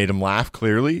 He made him laugh,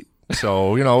 clearly.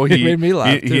 So, you know, he made me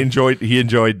laugh. He enjoyed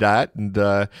that.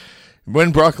 And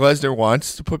when Brock Lesnar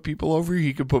wants to put people over,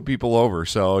 he can put people over.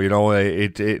 So, you know,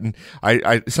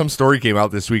 some story came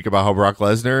out this week about how Brock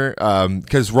Lesnar,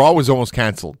 because Raw was almost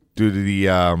canceled due to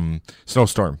the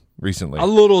snowstorm recently. A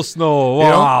little snow.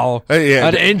 Wow. You know? Yeah.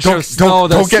 An inch of snow.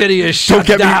 The city is shut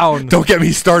down. Don't get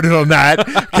me started on that.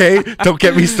 Okay? Don't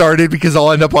get me started, because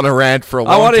I'll end up on a rant for a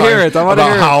long time. I want to hear it.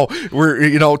 How we're,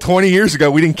 you know, 20 years ago,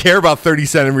 we didn't care about 30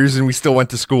 centimeters and we still went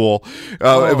to school.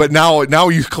 But now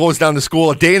you close down the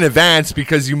school a day in advance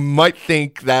because you might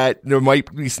think that there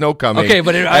might be snow coming. Okay,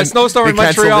 but a snowstorm in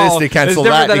Montreal they cancel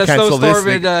that. Than a snowstorm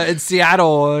in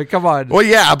Seattle. Come on. Well,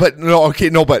 yeah, but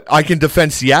but I can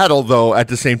defend Seattle, though, at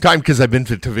the same time. time, because I've been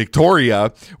to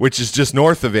Victoria, which is just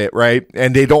north of it, right?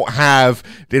 And they don't have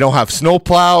snow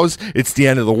plows. It's the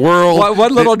end of the world.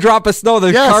 One little drop of snow,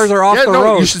 the cars are off the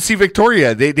road. You should see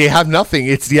Victoria. They have nothing.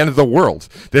 It's the end of the world.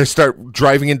 They start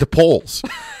driving into poles.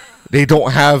 They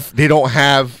don't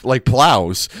have like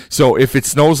plows. So if it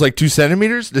snows like 2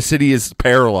 centimeters, the city is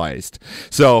paralyzed.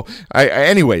 So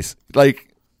anyways, like,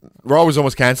 Raw was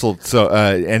almost canceled. So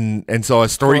and so a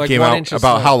story came out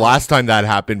about how last time that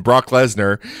happened, Brock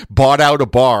Lesnar bought out a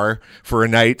bar for a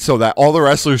night so that all the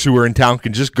wrestlers who were in town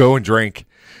can just go and drink,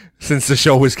 since the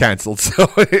show was canceled. So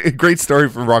great story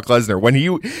from Brock Lesnar. When he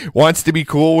wants to be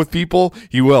cool with people,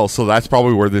 he will. So that's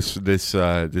probably where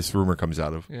this rumor comes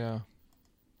out of. Yeah.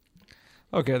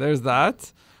 Okay, there's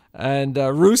that. And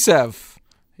Rusev,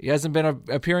 he hasn't been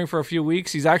appearing for a few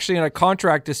weeks. He's actually in a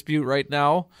contract dispute right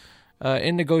now,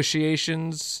 in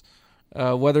negotiations,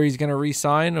 whether he's going to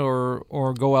re-sign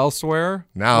or go elsewhere.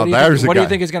 Now, what do you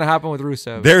think is going to happen with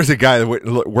Rusev? There's a guy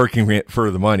working for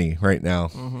the money right now.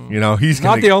 Mm-hmm. You know, he's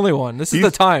not the only one. This is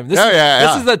the time. This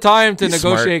is the time to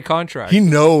negotiate contracts. He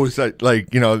knows that,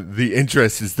 like, you know, the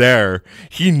interest is there.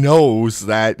 He knows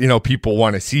that, you know, people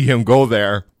want to see him go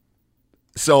there.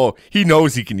 So he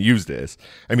knows he can use this.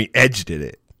 I mean, Edge did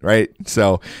it, right?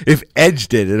 So if Edge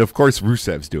did it, of course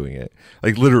Rusev's doing it.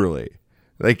 Like, literally.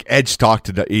 Like, Edge talked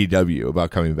to the AEW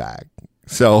about coming back.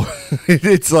 So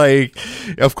it's like,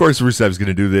 of course Rusev's going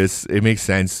to do this. It makes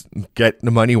sense. Get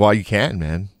the money while you can,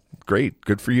 man. Great.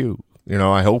 Good for you. You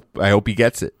know, I hope he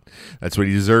gets it. That's what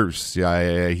he deserves.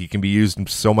 Yeah, he can be used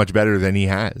so much better than he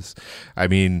has. I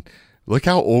mean, look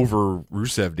how over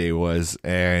Rusev Day was,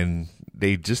 and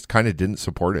they just kind of didn't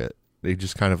support it. They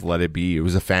just kind of let it be. It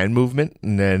was a fan movement,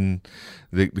 and then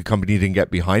the company didn't get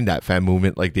behind that fan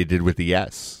movement like they did with the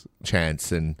Yes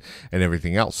chants and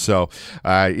everything else. So,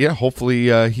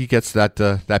 hopefully he gets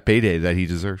that payday that he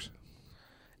deserves.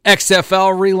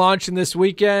 XFL relaunching this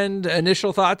weekend.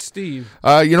 Initial thoughts, Steve?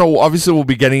 Obviously we'll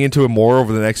be getting into it more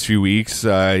over the next few weeks.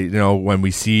 When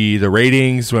we see the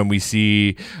ratings, when we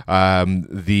see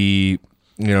the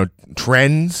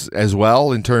trends as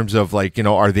well, in terms of, like, you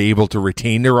know, are they able to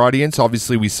retain their audience?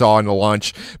 Obviously, we saw in the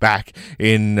launch back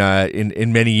in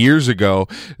many years ago,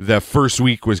 the first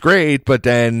week was great, but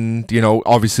then, you know,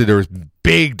 obviously there was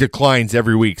big declines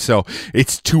every week. So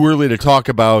it's too early to talk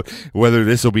about whether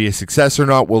this will be a success or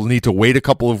not. We'll need to wait a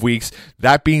couple of weeks.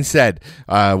 That being said,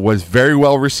 was very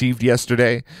well received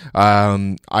yesterday.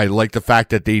 I like the fact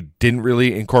that they didn't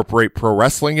really incorporate pro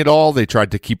wrestling at all. They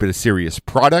tried to keep it a serious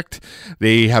product.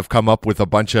 They have come up with a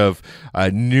bunch of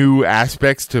new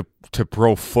aspects to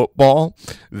pro football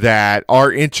that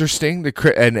are interesting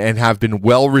and have been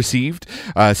well received.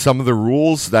 Some of the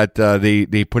rules that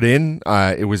they put in,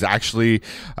 it was actually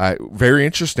very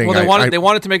interesting. Well, they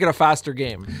wanted to make it a faster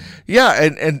game. Yeah,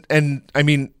 and I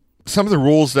mean, some of the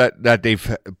rules that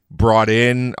they've brought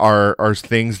in are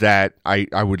things that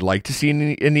I would like to see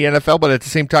in the NFL, but at the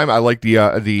same time, I like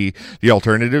the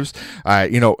alternatives.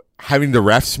 Having the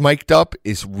refs mic'd up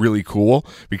is really cool,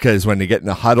 because when they get in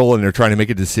the huddle and they're trying to make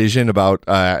a decision about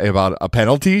a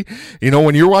penalty, you know,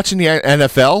 when you're watching the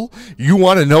NFL, you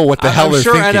want to know what the hell they're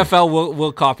thinking. I'm sure NFL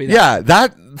will copy that. Yeah,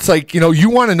 that's like, you know,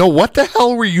 you want to know what the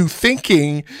hell were you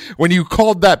thinking when you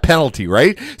called that penalty,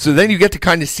 right? So then you get to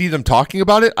kind of see them talking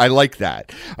about it. I like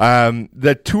that.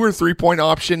 The 2 or 3 point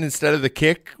option instead of the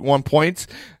kick 1 point.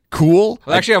 Cool.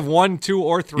 They actually have 1, 2,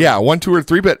 or 3. Yeah, 1, 2, or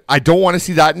 3, but I don't want to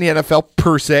see that in the NFL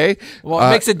per se. Well,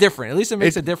 it makes it different. At least it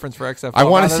makes a difference for XFL. I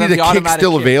want to see the kick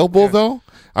still available, though.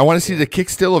 I want to see the kick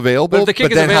still available. But if the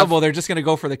kick is available, they're just going to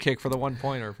go for the kick for the 1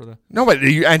 pointer for the. No, but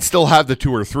and still have the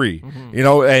 2 or 3. Mm-hmm. You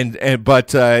know, I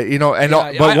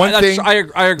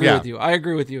agree with you. I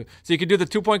agree with you. So you can do the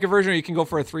 2 point conversion, or you can go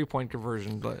for a 3 point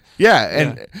conversion. But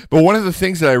but one of the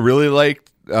things that I really liked,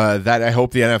 that I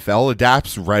hope the NFL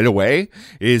adapts right away,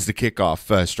 is the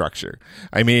kickoff structure.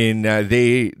 I mean,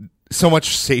 they so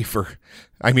much safer.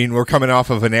 I mean, we're coming off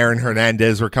of an Aaron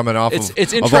Hernandez. We're coming off it's of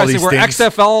interesting of all these where things.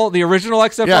 XFL, the original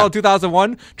XFL in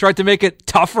 2001, tried to make it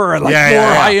tougher and more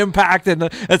high impact, and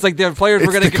it's like the players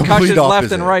were getting concussions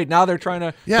left and right. Now they're trying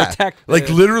to protect.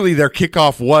 Literally, their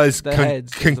kickoff was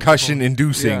concussion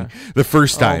inducing the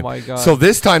first time. Oh my God. So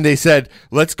this time they said,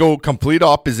 let's go complete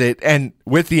opposite, and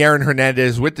with the Aaron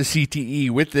Hernandez, with the CTE,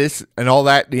 with this and all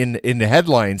that in the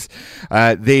headlines,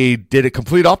 they did a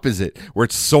complete opposite, where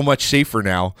it's so much safer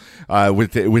now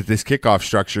with this kickoff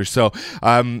structure. So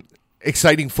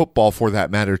exciting football for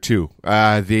that matter too.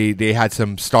 They had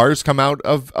some stars come out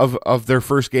of their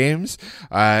first games,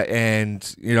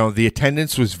 and you know, the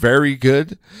attendance was very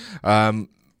good,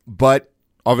 but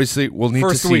Obviously, we'll need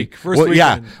First to see. week. First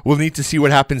weekend. We'll need to see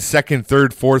what happens second,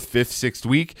 third, fourth, fifth, sixth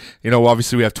week.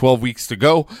 Obviously we have 12 weeks to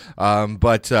go.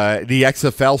 But the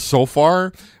XFL so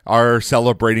far are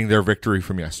celebrating their victory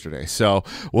from yesterday. So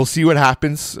we'll see what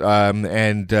happens.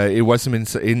 And it was some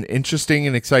interesting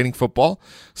and exciting football.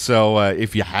 So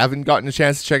if you haven't gotten a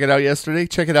chance to check it out yesterday,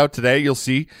 check it out today. You'll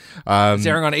see. It's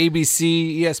airing on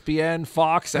ABC, ESPN,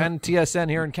 Fox, and TSN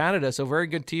here in Canada. So very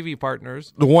good TV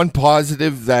partners. The one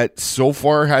positive that so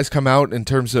far has come out in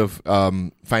terms of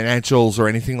financials or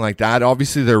anything like that,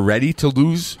 obviously they're ready to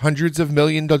lose hundreds of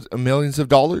millions of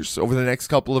dollars over the next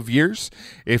couple of years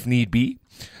if need be.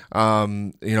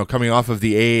 Coming off of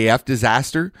the AAF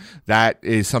disaster, that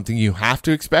is something you have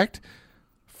to expect.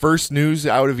 First news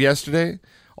out of yesterday,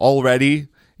 already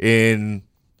in,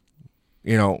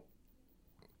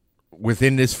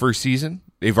 within this first season,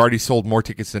 they've already sold more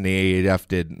tickets than the AAF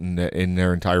did in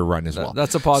their entire run as well.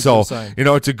 That's a positive sign.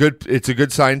 It's a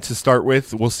good sign to start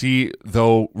with. We'll see,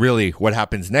 though, really what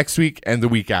happens next week and the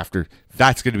week after.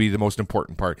 That's going to be the most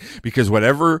important part, because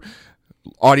whatever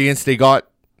audience they got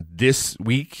this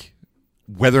week,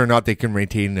 whether or not they can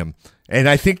maintain them. And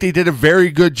I think they did a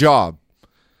very good job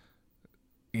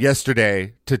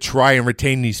yesterday to try and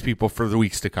retain these people for the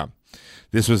weeks to come.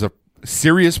 This was a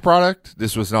serious product.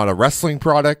 This was not a wrestling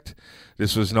product.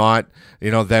 This was not,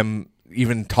 them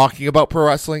even talking about pro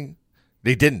wrestling.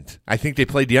 They didn't. I think they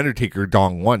played the Undertaker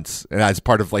dong once and as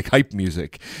part of hype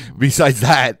music. Besides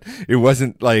that, it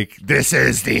wasn't like, this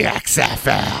is the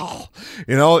XFL.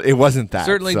 It wasn't that.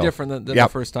 Certainly different than the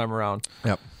first time around.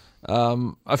 Yep.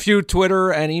 A few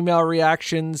Twitter and email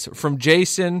reactions from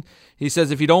Jason. He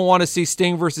says, if you don't want to see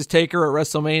Sting versus Taker at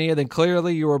WrestleMania, then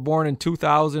clearly you were born in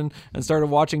 2000 and started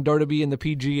watching WWE in the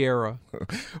PG era.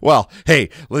 Well, hey,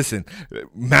 listen,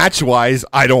 match-wise,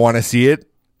 I don't want to see it.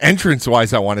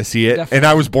 Entrance-wise, I want to see it. Definitely. And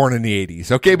I was born in the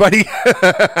 80s. Okay, buddy?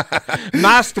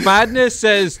 Masked Madness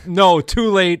says, no,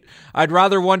 too late. I'd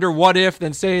rather wonder what if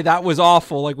than say that was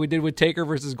awful like we did with Taker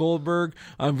versus Goldberg.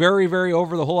 I'm very, very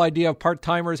over the whole idea of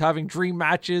part-timers having dream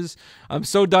matches. I'm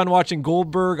so done watching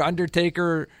Goldberg,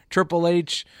 Undertaker, Triple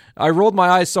H. I rolled my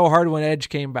eyes so hard when Edge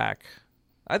came back.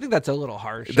 I think that's a little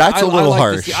harsh. That's a little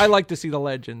harsh. I like to see the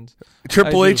legends.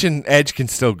 Triple H and Edge can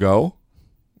still go,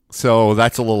 so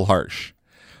that's a little harsh.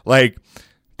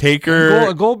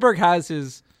 Taker, Goldberg has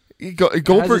his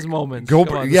moments.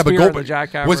 Goldberg,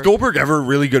 but was Goldberg ever a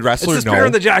really good wrestler? It's the spear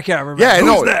and the jackhammer. Yeah,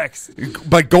 Who's next?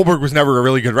 But Goldberg was never a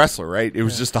really good wrestler, right? It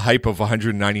was just the hype of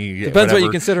 190. Depends what you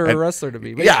consider a wrestler to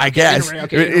be. Yeah, I guess.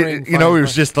 It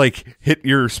was just hit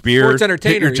your spear, sports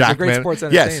entertainer. Hit your jackman. He's a great sports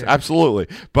entertainer. Yes,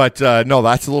 absolutely. But no,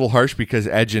 that's a little harsh because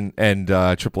Edge and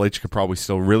Triple H could probably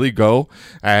still really go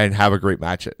and have a great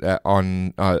match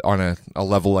on a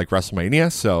level like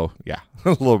WrestleMania. So yeah. A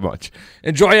little much.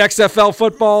 Enjoy XFL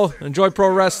football. Enjoy pro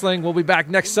wrestling. We'll be back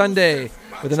next Sunday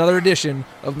with another edition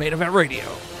of Main Event Radio.